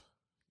stuff,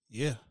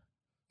 yeah.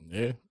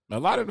 Yeah. A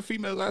lot of the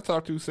females I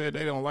talked to said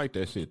they don't like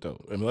that shit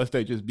though, unless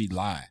they just be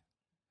lying.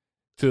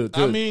 Till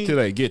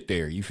they get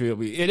there, you feel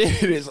me? It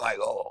is like,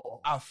 oh.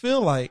 I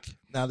feel like,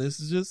 now this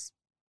is just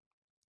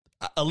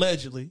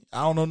allegedly,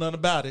 I don't know nothing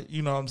about it,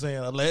 you know what I'm saying?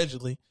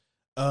 Allegedly,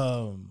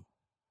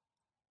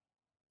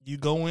 you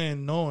go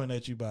in knowing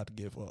that you about to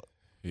get fucked.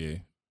 Yeah.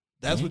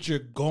 That's what you're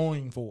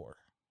going for.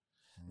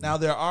 Now,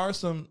 there are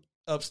some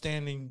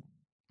upstanding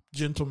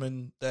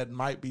gentlemen that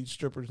might be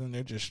strippers and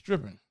they're just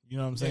stripping. You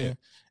know what I'm saying?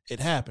 It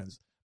happens.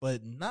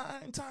 But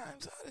 9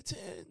 times out of 10,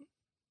 you're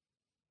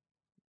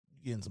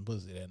getting some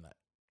pussy that night.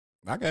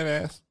 I got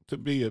asked to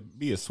be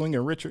a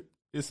swinging Richard.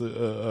 It's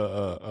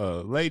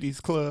a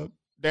ladies club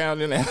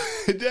down in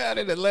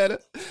Atlanta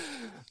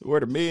where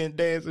the men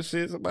dance and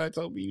shit. Somebody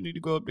told me you need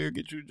to go up there and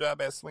get you a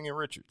job at Swinging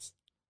Richards.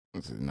 I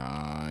said, nah,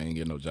 I ain't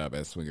getting no job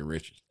at Swinging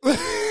Richards.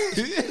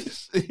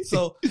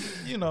 So,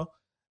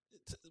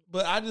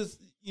 but I just,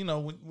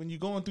 when you're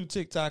going through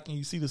TikTok and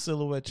you see the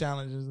silhouette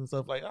challenges and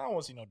stuff, like, I don't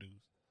want to see no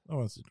dudes. I don't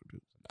want to see no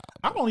dudes.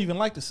 I don't even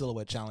like the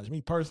silhouette challenge. Me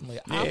personally,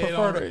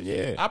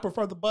 I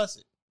prefer the bust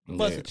it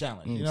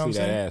challenge. You know what I'm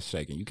saying? That ass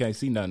shaking. You can't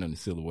see nothing in the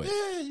silhouette.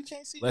 Yeah, you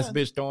can't see Let's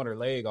nothing. bitch throwing her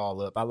leg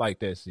all up. I like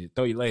that shit.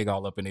 Throw your leg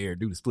all up in the air.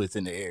 Do the splits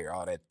in the air.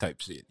 All that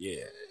type shit.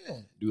 Yeah.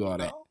 Do all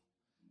that. All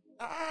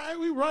right,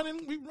 we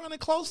running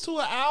close to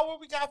an hour.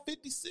 We got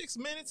 56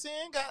 minutes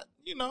in.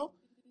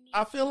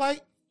 I feel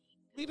like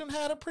we done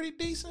had a pretty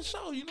decent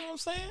show. You know what I'm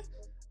saying?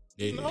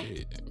 Yeah.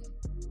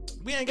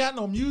 We ain't got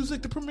no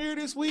music to premiere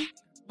this week.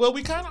 Well,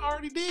 we kind of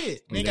already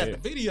did. We ain't got the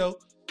video.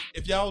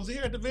 If y'all was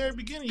here at the very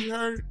beginning, you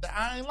heard the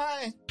I Ain't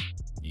Lying.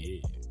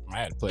 Yeah. I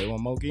had to play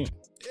one more game.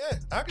 Yeah,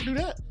 I can do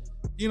that.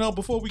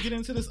 Before we get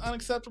into this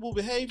unacceptable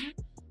behavior,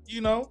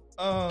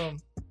 I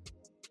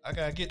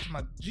gotta get to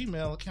my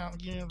Gmail account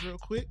again real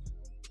quick.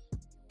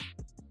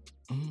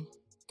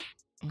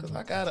 Because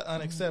I got an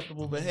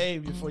unacceptable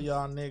behavior for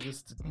y'all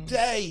niggas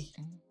today.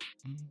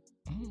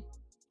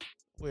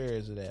 Where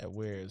is it at?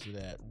 Where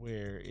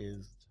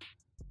is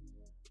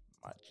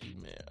my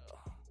Gmail?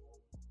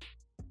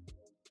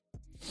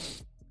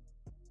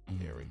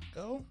 There we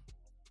go.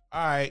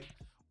 All right.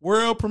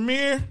 World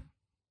premiere.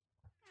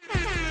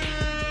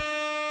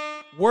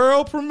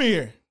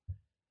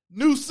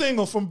 New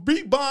single from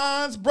Beat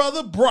Bond's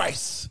brother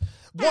Bryce.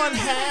 One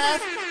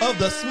half of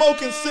the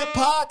Smoke and Sip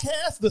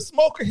podcast, the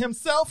smoker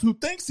himself who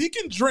thinks he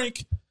can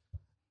drink,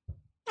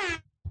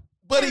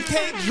 but he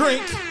can't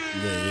drink.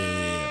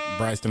 Yeah.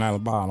 Bryson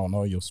Alabama on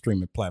all your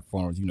streaming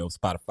platforms,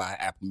 Spotify,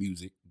 Apple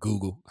Music,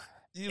 Google,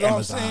 you know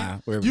Amazon,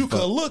 what I'm saying? You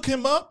can look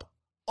him up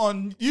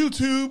on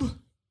YouTube.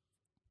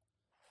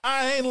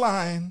 I ain't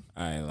lying.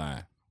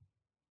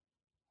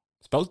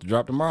 Supposed to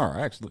drop tomorrow,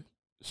 actually.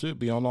 Should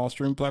be on all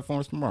streaming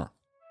platforms tomorrow.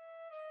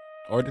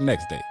 Or the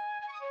next day.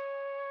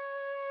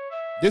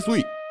 This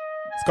week.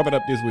 It's coming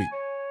up this week.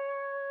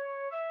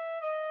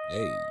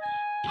 Hey.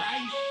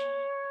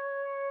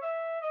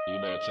 You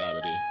know what time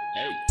it is.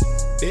 Hey.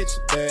 Bitch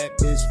bad,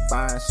 bitch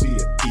fine, she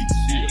a peach.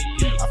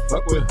 I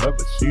fuck with her,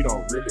 but she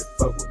don't really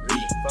fuck with me.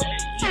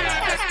 I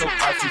asked her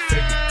why she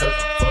said because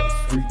I'm for the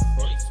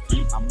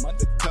street. I'm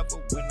undercover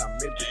when I'm in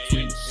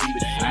between the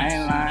sheets. I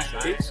ain't lying.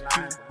 Bitch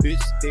cute,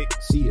 bitch thick,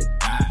 she a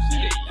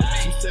dime.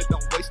 She said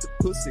don't waste the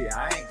pussy,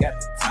 I ain't got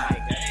the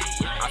time.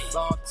 I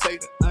saw her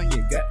take the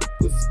onion, got the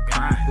pussy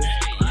crying.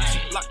 She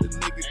blocked the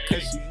nigga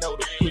cause she know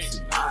the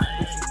pussy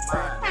mine.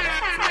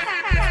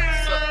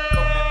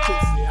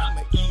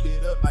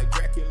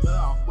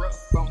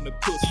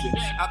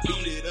 I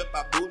beat it up,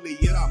 I bully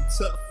it, I'm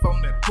tough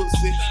on that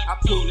pussy. I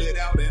pull it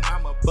out and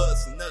I'ma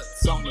bust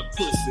nuts on the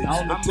pussy.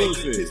 I make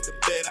her kiss the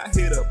bed, I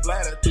hit a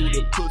bladder through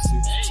the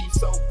pussy. She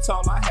so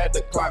tall, I had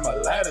to climb a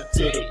ladder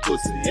to the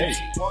pussy. Hey.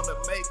 She wanna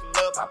make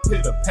love, I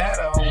put a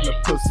patter on the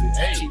pussy.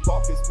 Hey. She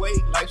walk his way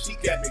like she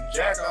got Mick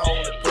Jagger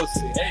on the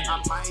pussy. Hey.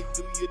 I might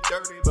do you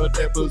dirty, but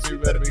that pussy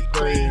better be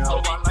clean.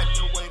 Oh, I like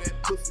the way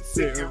that pussy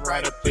sitting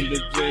right up in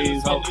the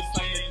jeans. Oh, this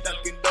ain't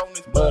Dunkin'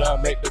 Donuts, but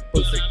I make the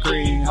pussy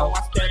cream. Oh,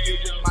 I stab it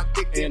with my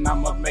dick and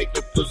I'ma make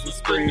the pussy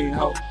scream.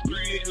 Oh, you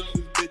niggas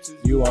is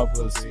bitches, you are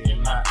pussy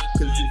and not.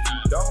 Cause if you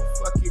don't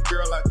fuck your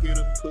girl, I get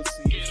a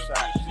pussy a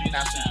shot.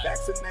 Now she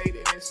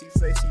vaccinated and she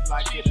say she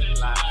like it a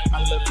lot. I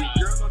love you,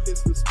 girl, no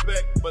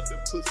disrespect, but the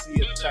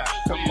pussy a shot.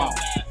 Come on.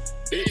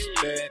 bitch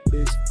bad,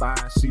 bitch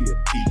fine, she a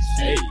piece.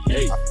 Hey,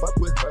 hey. I fuck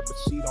with her, but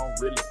she don't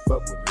really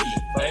fuck with me.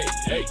 Hey,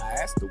 hey. I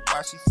asked her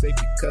why, she say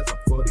because I'm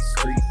for the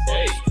street.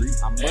 Hey,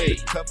 I'm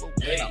undercover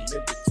when I'm in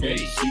between the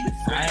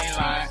sheets. I ain't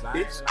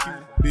lying. Bitch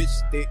cute, bitch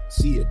thick,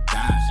 she a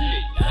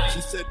dime.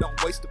 She said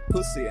don't waste the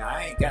pussy,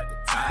 I ain't got the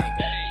time.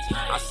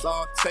 I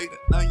saw her take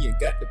the onion,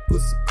 got the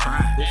pussy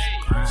crying.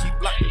 She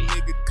blocked the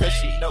nigga cause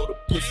she know the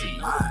pussy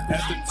mine.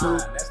 That's the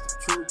truth, that's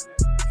the truth.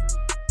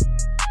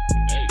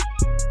 Hey.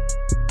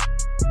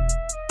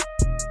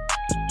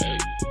 Hey.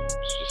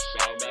 It's just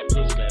all about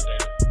pussy that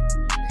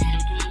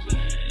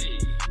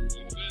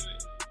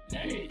day.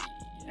 Hey.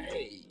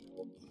 Hey.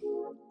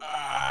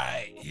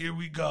 Alright, here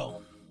we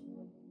go.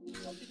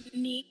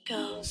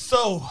 Nico.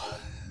 So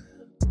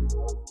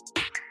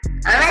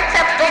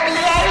Unacceptable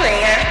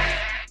behavior.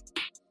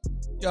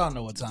 y'all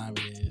know what time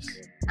it is.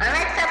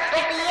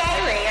 Unacceptable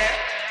behavior.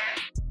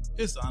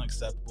 It's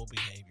unacceptable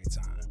behavior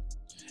time.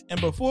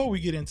 And before we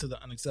get into the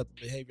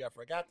unacceptable behavior, I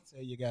forgot to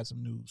tell you guys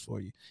some news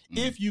for you.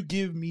 If you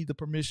give me the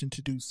permission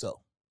to do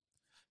so.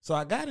 So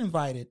I got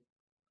invited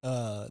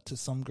to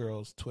some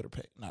girl's Twitter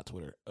page, not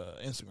Twitter,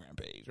 Instagram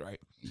page, right?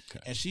 Okay.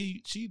 And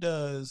she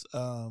does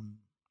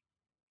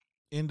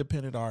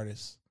independent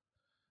artists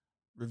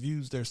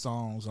reviews their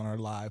songs on her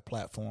live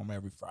platform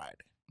every Friday.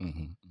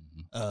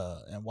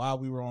 And while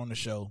we were on the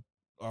show,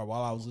 or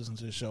while I was listening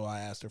to the show,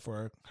 I asked her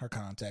for her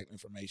contact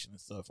information and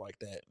stuff like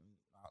that.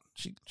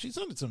 She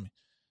sent it to me.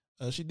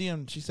 She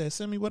DM'd. She said,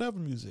 "Send me whatever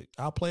music.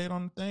 I'll play it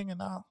on the thing, and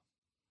I'll."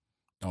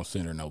 Don't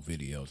send her no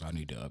videos. I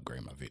need to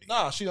upgrade my video.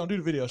 No, she don't do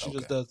the video. She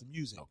just does the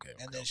music. Okay.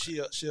 And then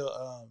she'll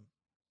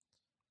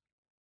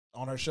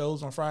on her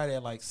shows on Friday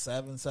at like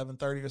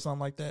 7:30 or something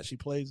like that. She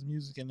plays the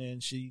music and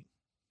then she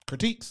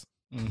critiques.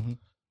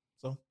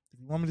 So if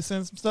you want me to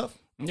send some stuff,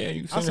 yeah,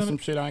 you can send her some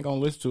shit. I ain't gonna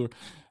listen to her.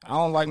 I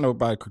don't like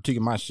nobody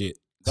critiquing my shit.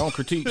 Don't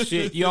critique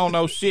shit. You don't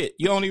know shit.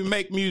 You don't even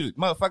make music,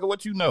 motherfucker.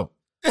 What you know?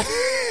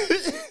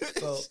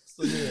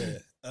 So yeah.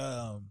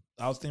 I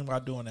was thinking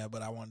about doing that,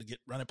 but I wanted to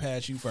run it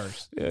past you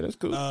first. Yeah, that's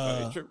cool.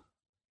 True.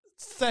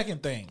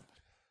 Second thing,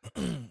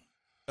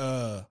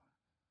 I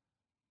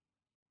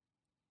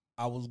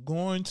was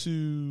going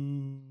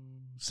to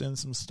send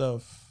some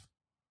stuff.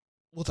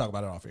 We'll talk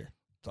about it off here.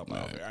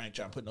 I ain't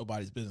trying to put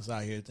nobody's business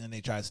out here. Then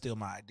they try to steal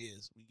my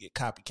ideas. We get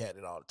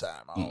copycatted all the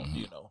time. I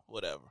don't,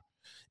 whatever.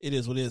 It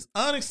is what it is.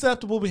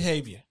 Unacceptable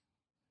behavior.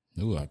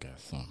 Ooh, I got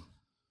some.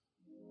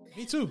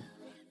 Me too.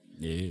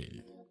 Yeah.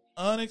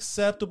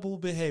 Unacceptable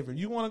behavior.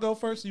 You want to go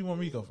first or you want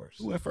me to go first?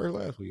 Who went first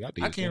last week? I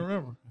did. I can't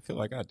remember. I feel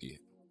like I did.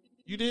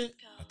 You did?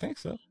 I think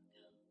so.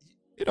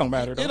 It don't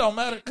matter though. It don't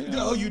matter.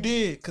 Oh, you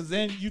did. Because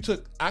then you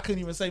took, I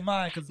couldn't even say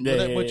mine because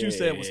what you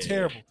said was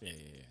terrible.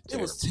 It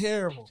was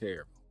terrible.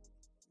 Terrible.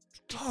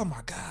 Oh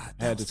my God.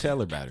 Had to tell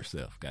her about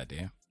herself,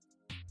 goddamn.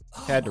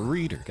 Had to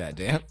read her,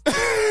 goddamn.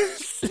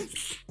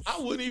 I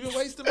wouldn't even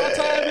waste my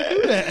time to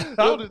do that.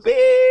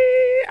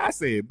 I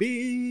said,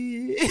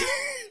 B.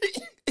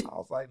 I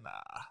was like, nah.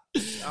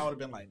 I would have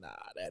been like, nah,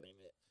 that ain't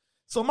it.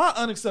 So my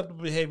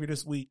unacceptable behavior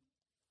this week,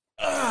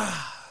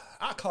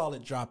 I call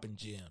it dropping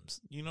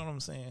gems. You know what I'm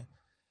saying?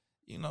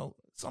 You know,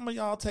 some of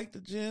y'all take the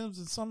gems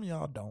and some of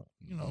y'all don't.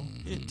 You know,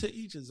 to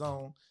each his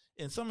own.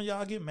 And some of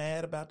y'all get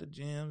mad about the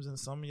gems and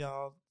some of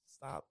y'all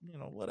stop, you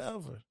know,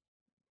 whatever.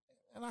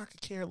 And I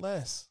could care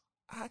less.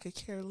 Could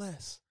care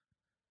less.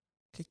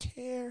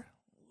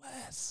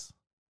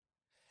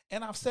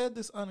 And I've said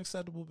this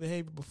unacceptable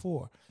behavior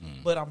before,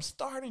 but I'm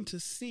starting to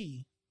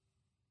see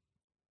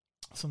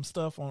some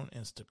stuff on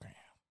Instagram.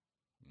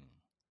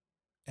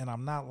 And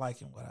I'm not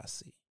liking what I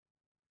see.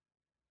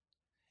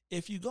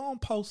 If you go and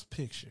post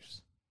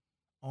pictures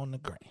on the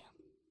gram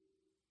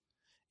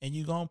and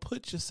you're going to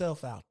put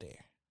yourself out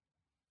there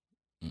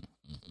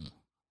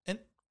and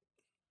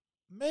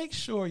make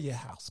sure your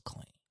house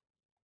clean.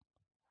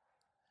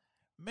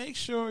 Make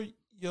sure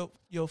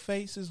your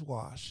face is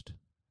washed.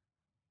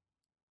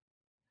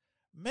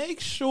 Make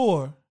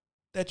sure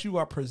that you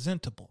are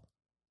presentable.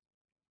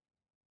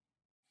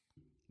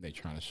 They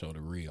trying to show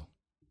the real.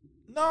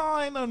 No,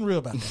 ain't nothing real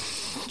about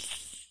that.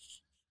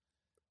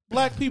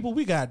 Black people,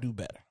 we gotta do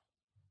better.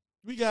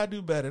 We gotta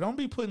do better. Don't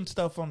be putting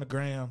stuff on the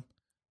gram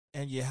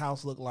and your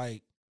house look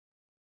like,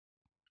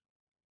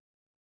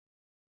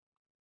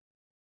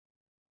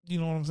 you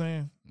know what I'm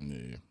saying?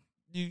 Yeah.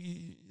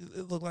 You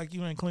it look like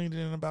you ain't cleaned it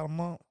in about a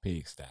month.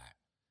 Pigsty.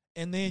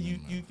 And then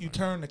you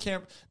turn the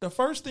camera. The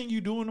first thing you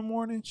do in the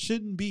morning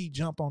shouldn't be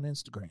jump on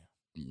Instagram.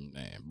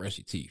 Man, brush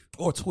your teeth.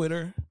 Or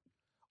Twitter.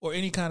 Or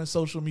any kind of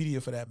social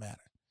media for that matter.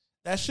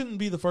 That shouldn't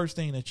be the first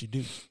thing that you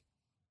do.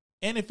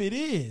 And if it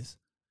is,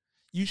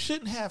 you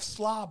shouldn't have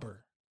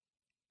slobber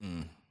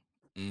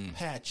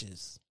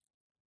patches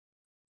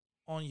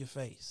on your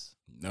face.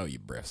 No, your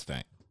breath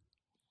stink.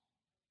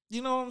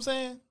 You know what I'm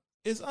saying?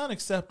 It's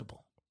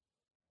unacceptable.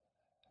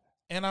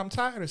 And I'm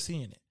tired of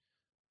seeing it.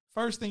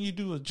 First thing you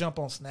do is jump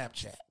on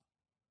Snapchat.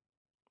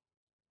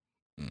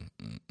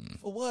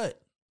 For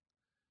what?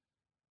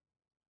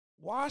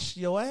 Wash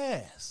your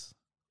ass.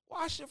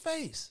 Wash your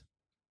face.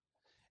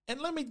 And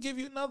let me give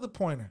you another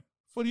pointer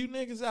for you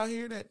niggas out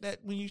here that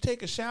when you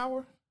take a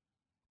shower,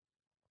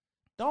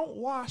 don't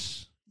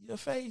wash your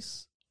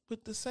face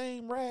with the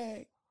same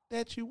rag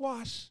that you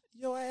wash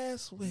your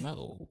ass with.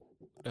 No.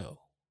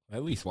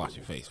 At least wash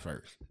your face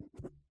first.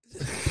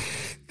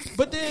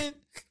 But then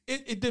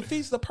it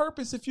defeats the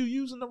purpose if you're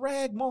using the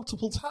rag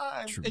multiple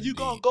times and you're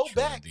going to go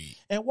back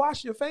and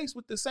wash your face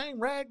with the same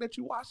rag that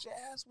you washed your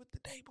ass with the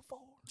day before.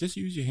 Just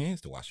use your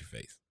hands to wash your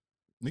face.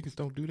 Niggas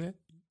don't do that.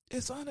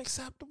 It's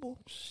unacceptable.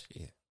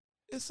 Shit.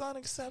 It's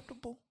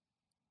unacceptable.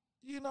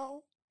 You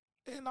know?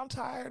 And I'm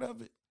tired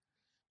of it.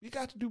 We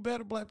got to do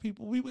better, black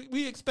people.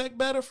 We expect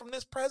better from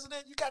this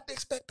president. You got to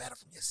expect better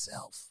from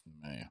yourself.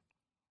 Man.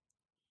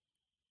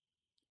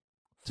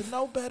 To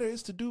know better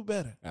is to do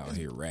better. Out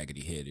here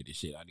raggedy headed and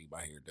shit. I need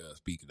my hair done.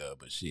 Speaking of,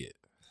 but shit.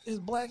 It's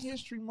Black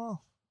History Month.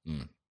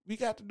 Mm. We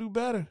got to do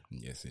better.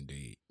 Yes,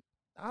 indeed.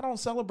 I don't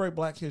celebrate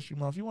Black History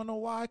Month. You want to know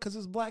why? Because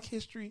it's Black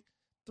History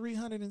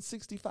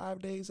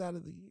 365 days out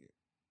of the year.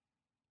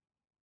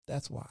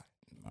 That's why.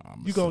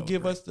 You going to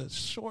give us the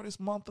shortest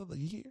month of the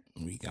year?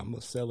 I'm going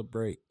to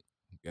celebrate.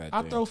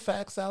 I throw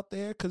facts out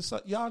there because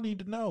y'all need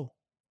to know.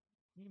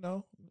 You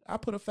know, I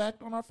put a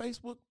fact on our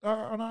Facebook or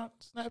on our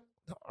Snap.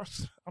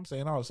 I'm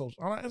saying all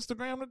social on our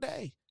Instagram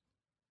today.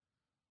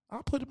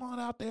 I'll put them on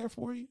out there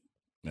for you.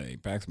 Hey,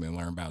 Paxman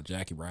learned about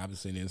Jackie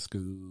Robinson in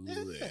school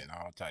and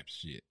all types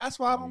of shit. That's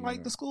why I don't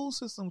like the school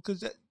system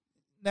because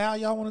now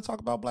y'all want to talk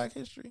about Black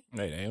history.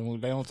 Hey,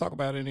 they don't talk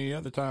about it any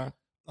other time.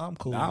 I'm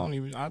cool.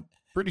 I'm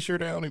pretty sure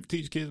they don't even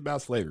teach kids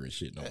about slavery and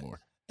shit no more.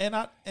 And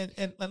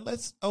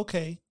let's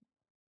okay.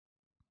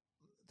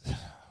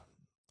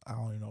 I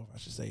don't even know if I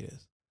should say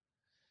this.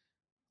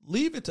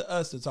 Leave it to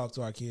us to talk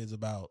to our kids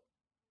about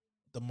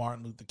the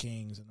Martin Luther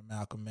Kings and the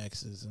Malcolm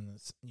X's and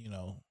the, you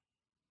know,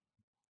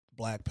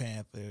 Black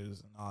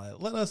Panthers and all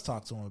that. Let us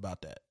talk to them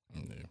about that.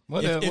 Yeah.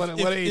 What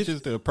age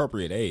is the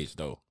appropriate age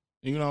though?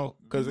 You know,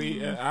 because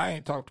I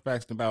ain't talked to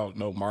Paxton about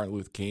no Martin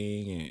Luther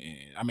King, and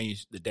I mean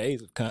the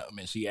days have come,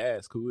 and she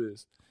asked who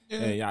is,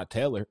 and y'all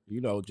tell her,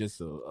 you know, just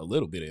a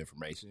little bit of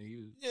information.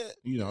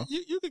 You know,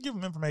 you could give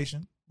them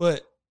information,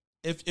 but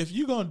if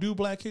you're gonna do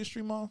Black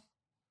History Month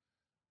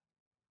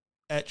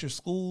at your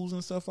schools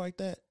and stuff like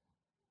that,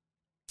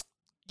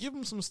 give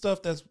them some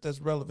stuff that's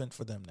relevant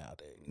for them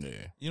nowadays.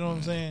 Yeah, you know what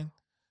I'm saying.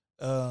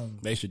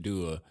 They should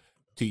do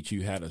teach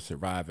you how to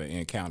survive an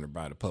encounter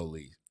by the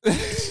police.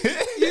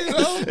 You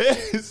know,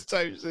 it's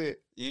type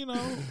shit. You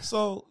know,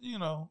 so you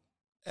know,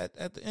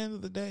 at the end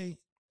of the day,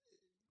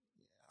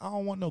 I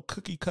don't want no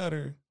cookie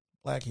cutter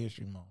Black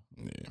History Month.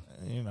 Yeah,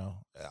 you know,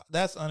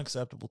 that's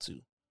unacceptable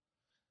too.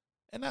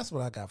 And that's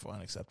what I got for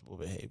unacceptable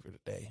behavior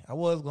today. I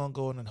was gonna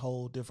go in a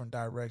whole different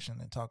direction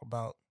and talk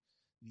about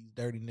these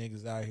dirty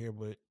niggas out here,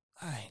 but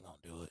I ain't gonna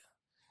do it.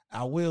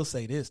 I will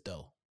say this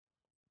though.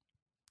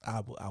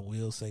 I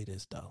will say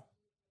this though.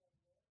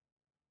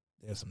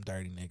 There's some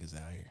dirty niggas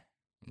out here.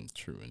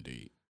 True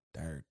indeed.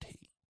 Dirty.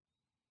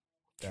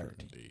 True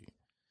indeed.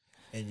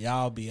 And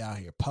y'all be out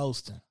here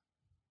posting.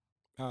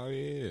 Oh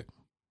yeah.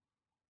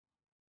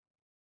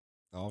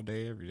 All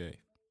day, every day.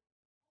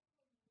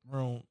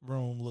 Room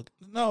look.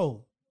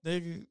 No,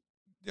 nigga.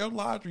 Your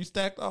laundry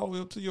stacked all the way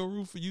up to your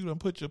roof for you to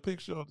put your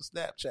picture on the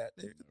Snapchat,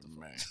 nigga.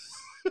 Man.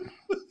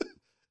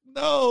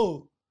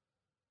 No.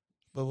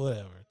 But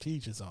whatever.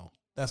 Teach his own.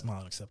 That's my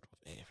unacceptable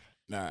behavior.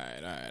 All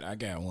right. I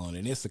got one,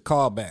 and it's a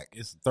callback.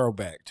 It's a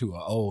throwback to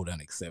an old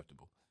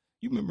unacceptable.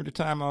 You remember the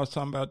time I was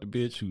talking about the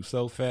bitch who's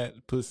so fat,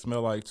 pussy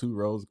smell like 2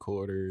 rolls of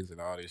quarters and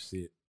all this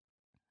shit?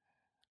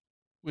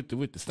 With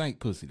the stank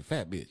pussy, the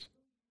fat bitch.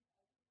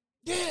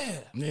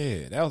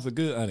 Yeah, that was a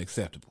good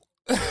unacceptable.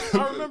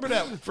 I remember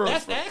that.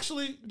 That's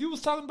actually, you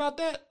was talking about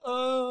that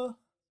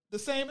the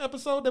same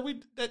episode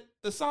that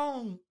the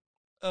song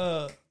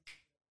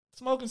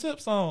Smoke and Sip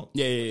song.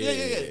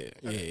 Yeah.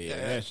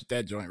 That's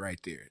that joint right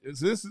there.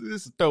 This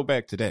is a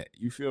throwback to that.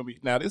 You feel me?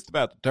 Now, this is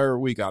about the 3rd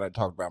week I done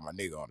talked about my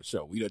nigga on the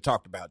show. We done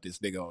talked about this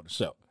nigga on the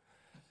show.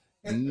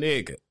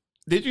 Nigga.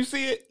 Did you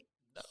see it?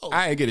 No.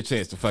 I ain't get a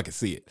chance to fucking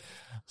see it.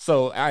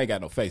 So, I ain't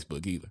got no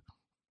Facebook either.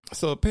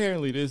 So,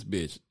 apparently this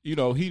bitch, you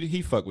know,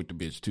 he fuck with the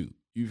bitch too.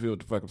 You feel what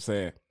the fuck I'm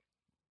saying?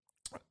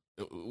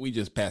 We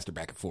just passed her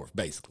back and forth,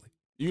 basically.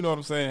 You know what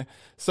I'm saying?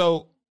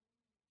 So,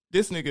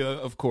 this nigga,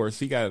 of course,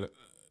 he got...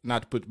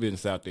 Not to put the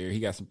business out there, he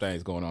got some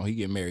things going on. He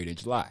getting married in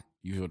July.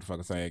 You feel what the fuck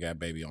I'm saying? Got a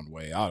baby on the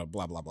way. All the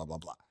blah, blah, blah, blah,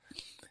 blah.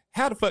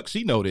 How the fuck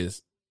she know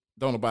this?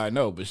 Don't nobody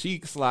know. But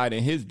she slide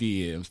in his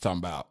DMs talking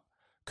about,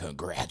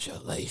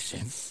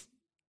 congratulations.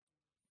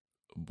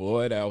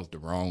 Boy, that was the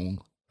wrong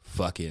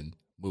fucking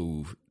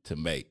move to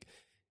make.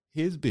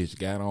 His bitch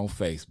got on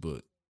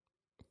Facebook,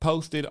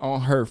 posted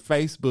on her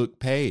Facebook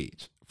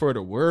page for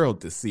the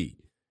world to see.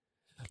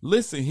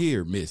 Listen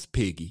here, Miss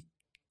Piggy.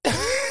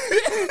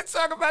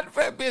 Talk about the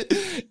fat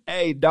bitch.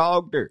 Hey,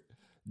 dogged her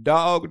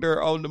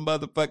on the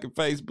motherfucking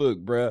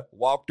Facebook, bruh.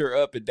 Walked her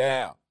up and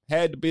down.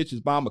 Had the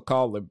bitch's mama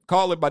call him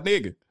my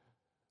nigga.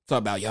 Talk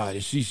about, y'all,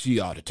 she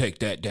ought to take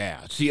that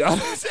down. She ought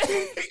to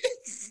take.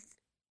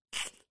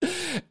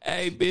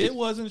 Hey, bitch. It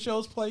wasn't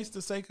show's place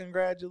to say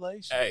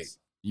congratulations. Hey,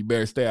 you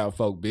better stay out of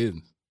folk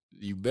business.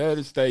 You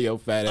better stay your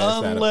fat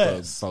ass out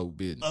of folk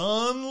business.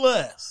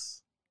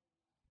 Unless,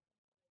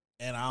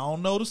 and I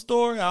don't know the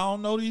story. I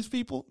don't know these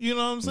people. You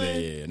know what I'm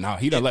saying? Yeah. No,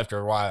 he done left her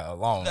a while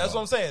alone. That's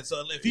what I'm saying.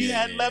 So if he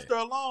hadn't left her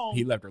alone,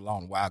 he left her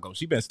alone a while ago.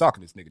 She been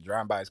stalking this nigga,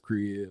 driving by his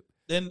crib.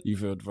 Then you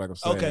feel the fuck I'm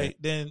saying? Okay,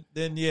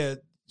 then yeah.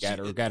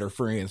 Got her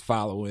friends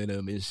following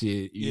him and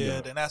shit. You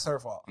know? Then that's her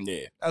fault.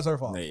 Yeah. That's her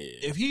fault. Yeah.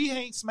 If he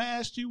ain't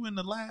smashed you in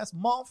the last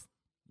month,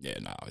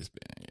 it's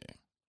been,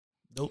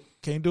 nope,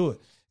 can't do it.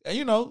 And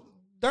you know,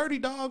 dirty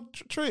dog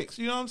tricks,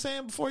 you know what I'm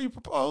saying? Before you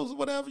propose or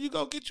whatever, you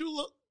go get you a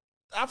look.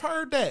 I've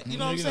heard that. You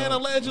know what I'm saying?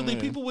 Allegedly,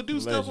 people would do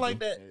stuff like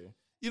that. Yeah.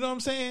 You know what I'm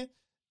saying?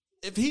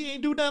 If he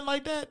ain't do nothing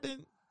like that,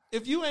 then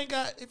if you ain't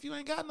got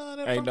none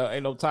of that,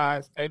 ain't no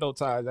ties.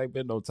 Ain't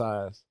been no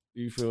ties.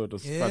 You feel the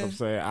fuck I'm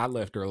saying? I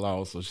left her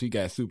alone, so she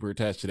got super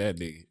attached to that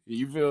nigga.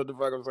 You feel the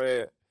fuck I'm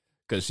saying?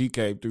 Because she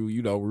came through,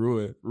 you know,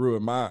 ruin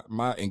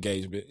my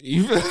engagement.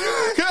 You feel?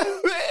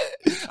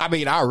 I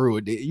mean, I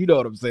ruined it. You know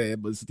what I'm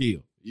saying? But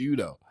still, you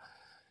know,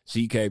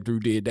 she came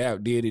through, did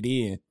it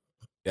in,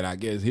 and I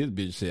guess his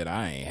bitch said,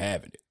 "I ain't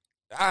having it.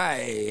 I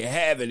ain't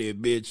having it,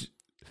 bitch."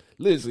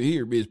 Listen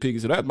here, bitch, Piggy.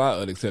 So that's my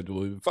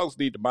unacceptable. Folks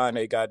need to mind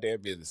their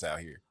goddamn business out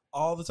here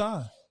all the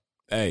time.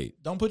 Hey,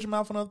 don't put your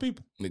mouth on other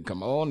people.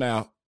 Come on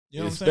now. You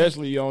know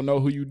especially you don't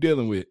know who you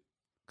dealing with.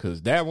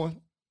 Cause that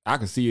one, I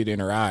can see it in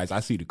her eyes. I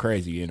see the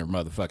crazy in her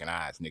motherfucking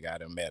eyes, nigga. I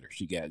done met her.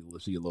 She a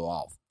little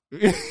off.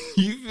 You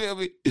feel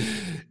me?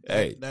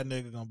 Hey. That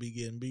nigga gonna be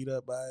getting beat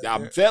up by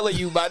I'm telling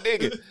you, my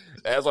nigga.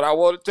 That's what I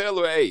want to tell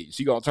her. Hey,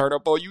 she gonna turn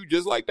up on you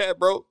just like that,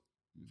 bro.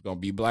 It's gonna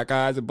be black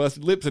eyes and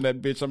busted lips in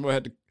that bitch. I'm gonna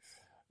have to,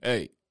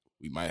 hey,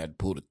 we might have to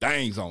pull the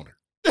things on her.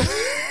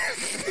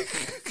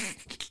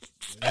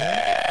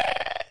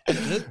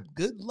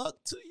 Good luck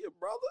to you,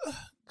 brother.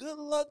 Good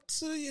luck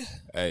to you.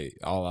 Hey,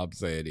 all I'm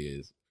saying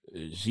is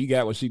she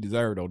got what she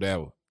deserved on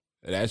that one.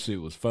 That shit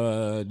was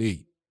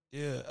funny.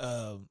 Yeah,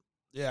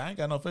 I ain't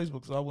got no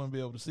Facebook, so I wouldn't be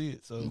able to see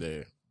it. So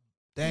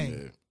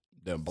dang.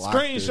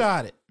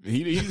 Screenshot it.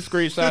 He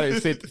screenshot it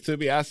and sent it to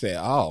me. I said,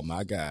 "Oh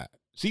my God."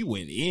 She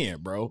went in,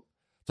 bro.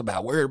 It's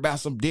about worried about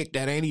some dick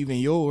that ain't even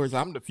yours.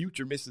 I'm the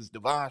future Mrs.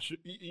 Devon.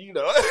 You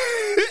know.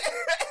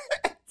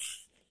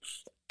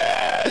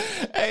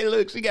 Hey,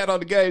 look, she got on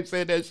the game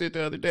saying that shit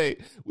the other day.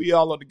 We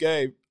all on the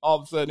game. All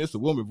of a sudden, it's a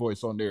woman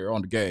voice on there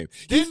on the game.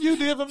 Didn't you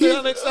give him the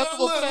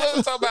unacceptable for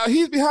that? Talking about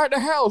he's behind the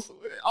house.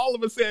 All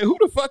of us saying, who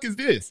the fuck is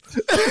this?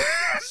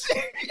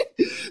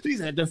 She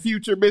said, the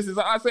future Mrs.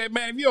 I said,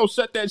 man, if you don't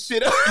shut that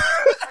shit up.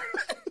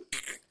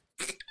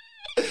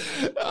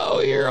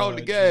 Here on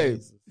the game.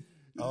 Jesus.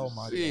 Oh,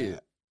 my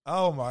God.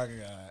 Oh, my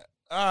God.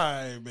 All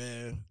right,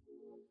 man.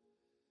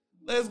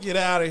 Let's get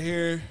out of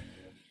here.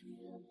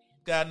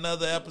 Got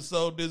another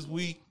episode this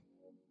week.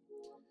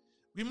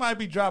 We might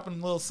be dropping a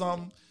little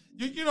something.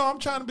 You know, I'm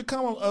trying to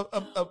become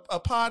a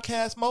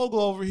podcast mogul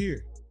over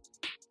here.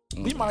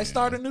 We might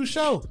start a new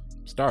show.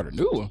 Start a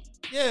new one?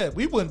 Yeah,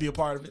 we wouldn't be a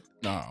part of it.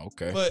 No,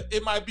 okay. But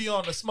it might be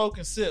on the Smoke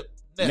and Sip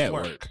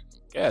network.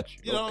 Gotcha.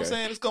 You know what I'm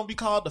saying? It's going to be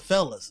called The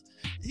Fellas.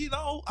 You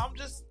know,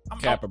 I'm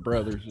Kappa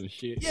Brothers and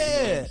shit.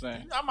 Yeah. You know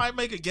I might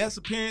make a guest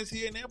appearance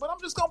here and there, but I'm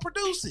just going to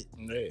produce it.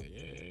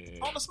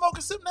 Yeah. On the Smoke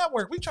and Sip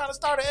network. We trying to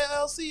start an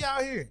LLC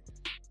out here.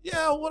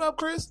 Yeah, what up,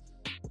 Chris?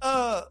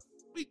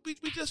 We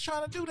just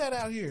trying to do that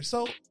out here.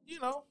 So, you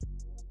know,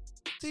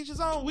 teach his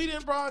own. We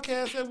didn't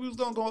broadcast that we was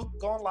going to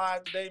go on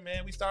live today,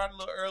 man. We started a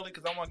little early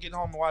because I want to get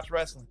home and watch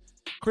wrestling.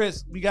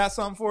 Chris, we got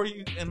something for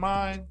you in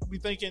mind. We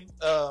thinking,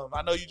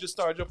 I know you just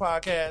started your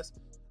podcast,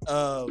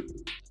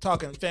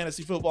 talking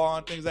fantasy football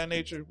and things of that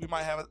nature. We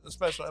might have a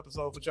special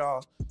episode for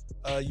y'all,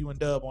 you and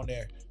Dub on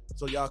there.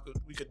 So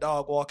we could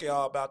dog walk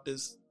y'all about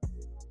this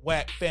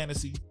whack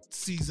fantasy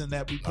season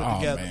that we put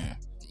together. Man.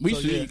 We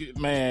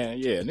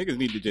niggas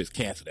need to just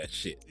cancel that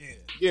shit. Yeah.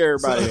 Give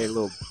everybody their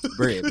little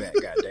bread back,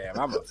 goddamn.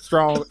 I'm a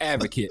strong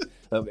advocate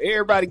of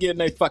everybody getting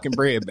their fucking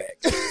bread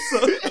back.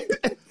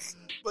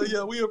 But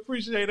yeah, we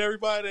appreciate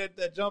everybody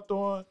that jumped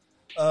on.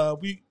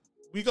 We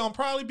gonna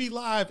probably be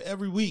live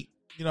every week.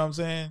 You know what I'm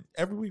saying?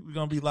 Every week we're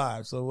gonna be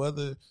live. So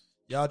whether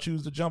y'all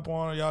choose to jump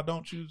on or y'all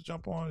don't choose to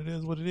jump on, it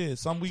is what it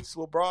is. Some weeks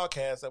we'll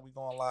broadcast that we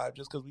going live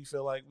just because we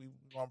feel like we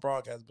gonna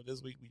broadcast. But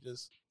this week we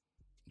just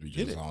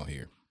on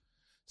here.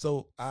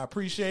 So I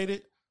appreciate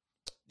it.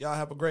 Y'all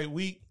have a great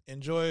week.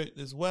 Enjoy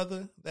this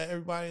weather that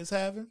everybody is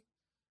having.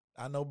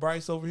 I know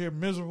Bryce over here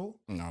miserable.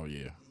 Oh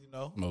yeah, you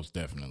know, most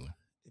definitely.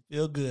 It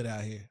feel good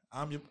out here.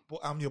 I'm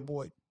your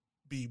boy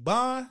B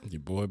Bond. Your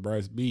boy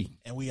Bryce B.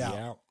 And we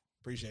out.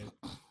 Appreciate it.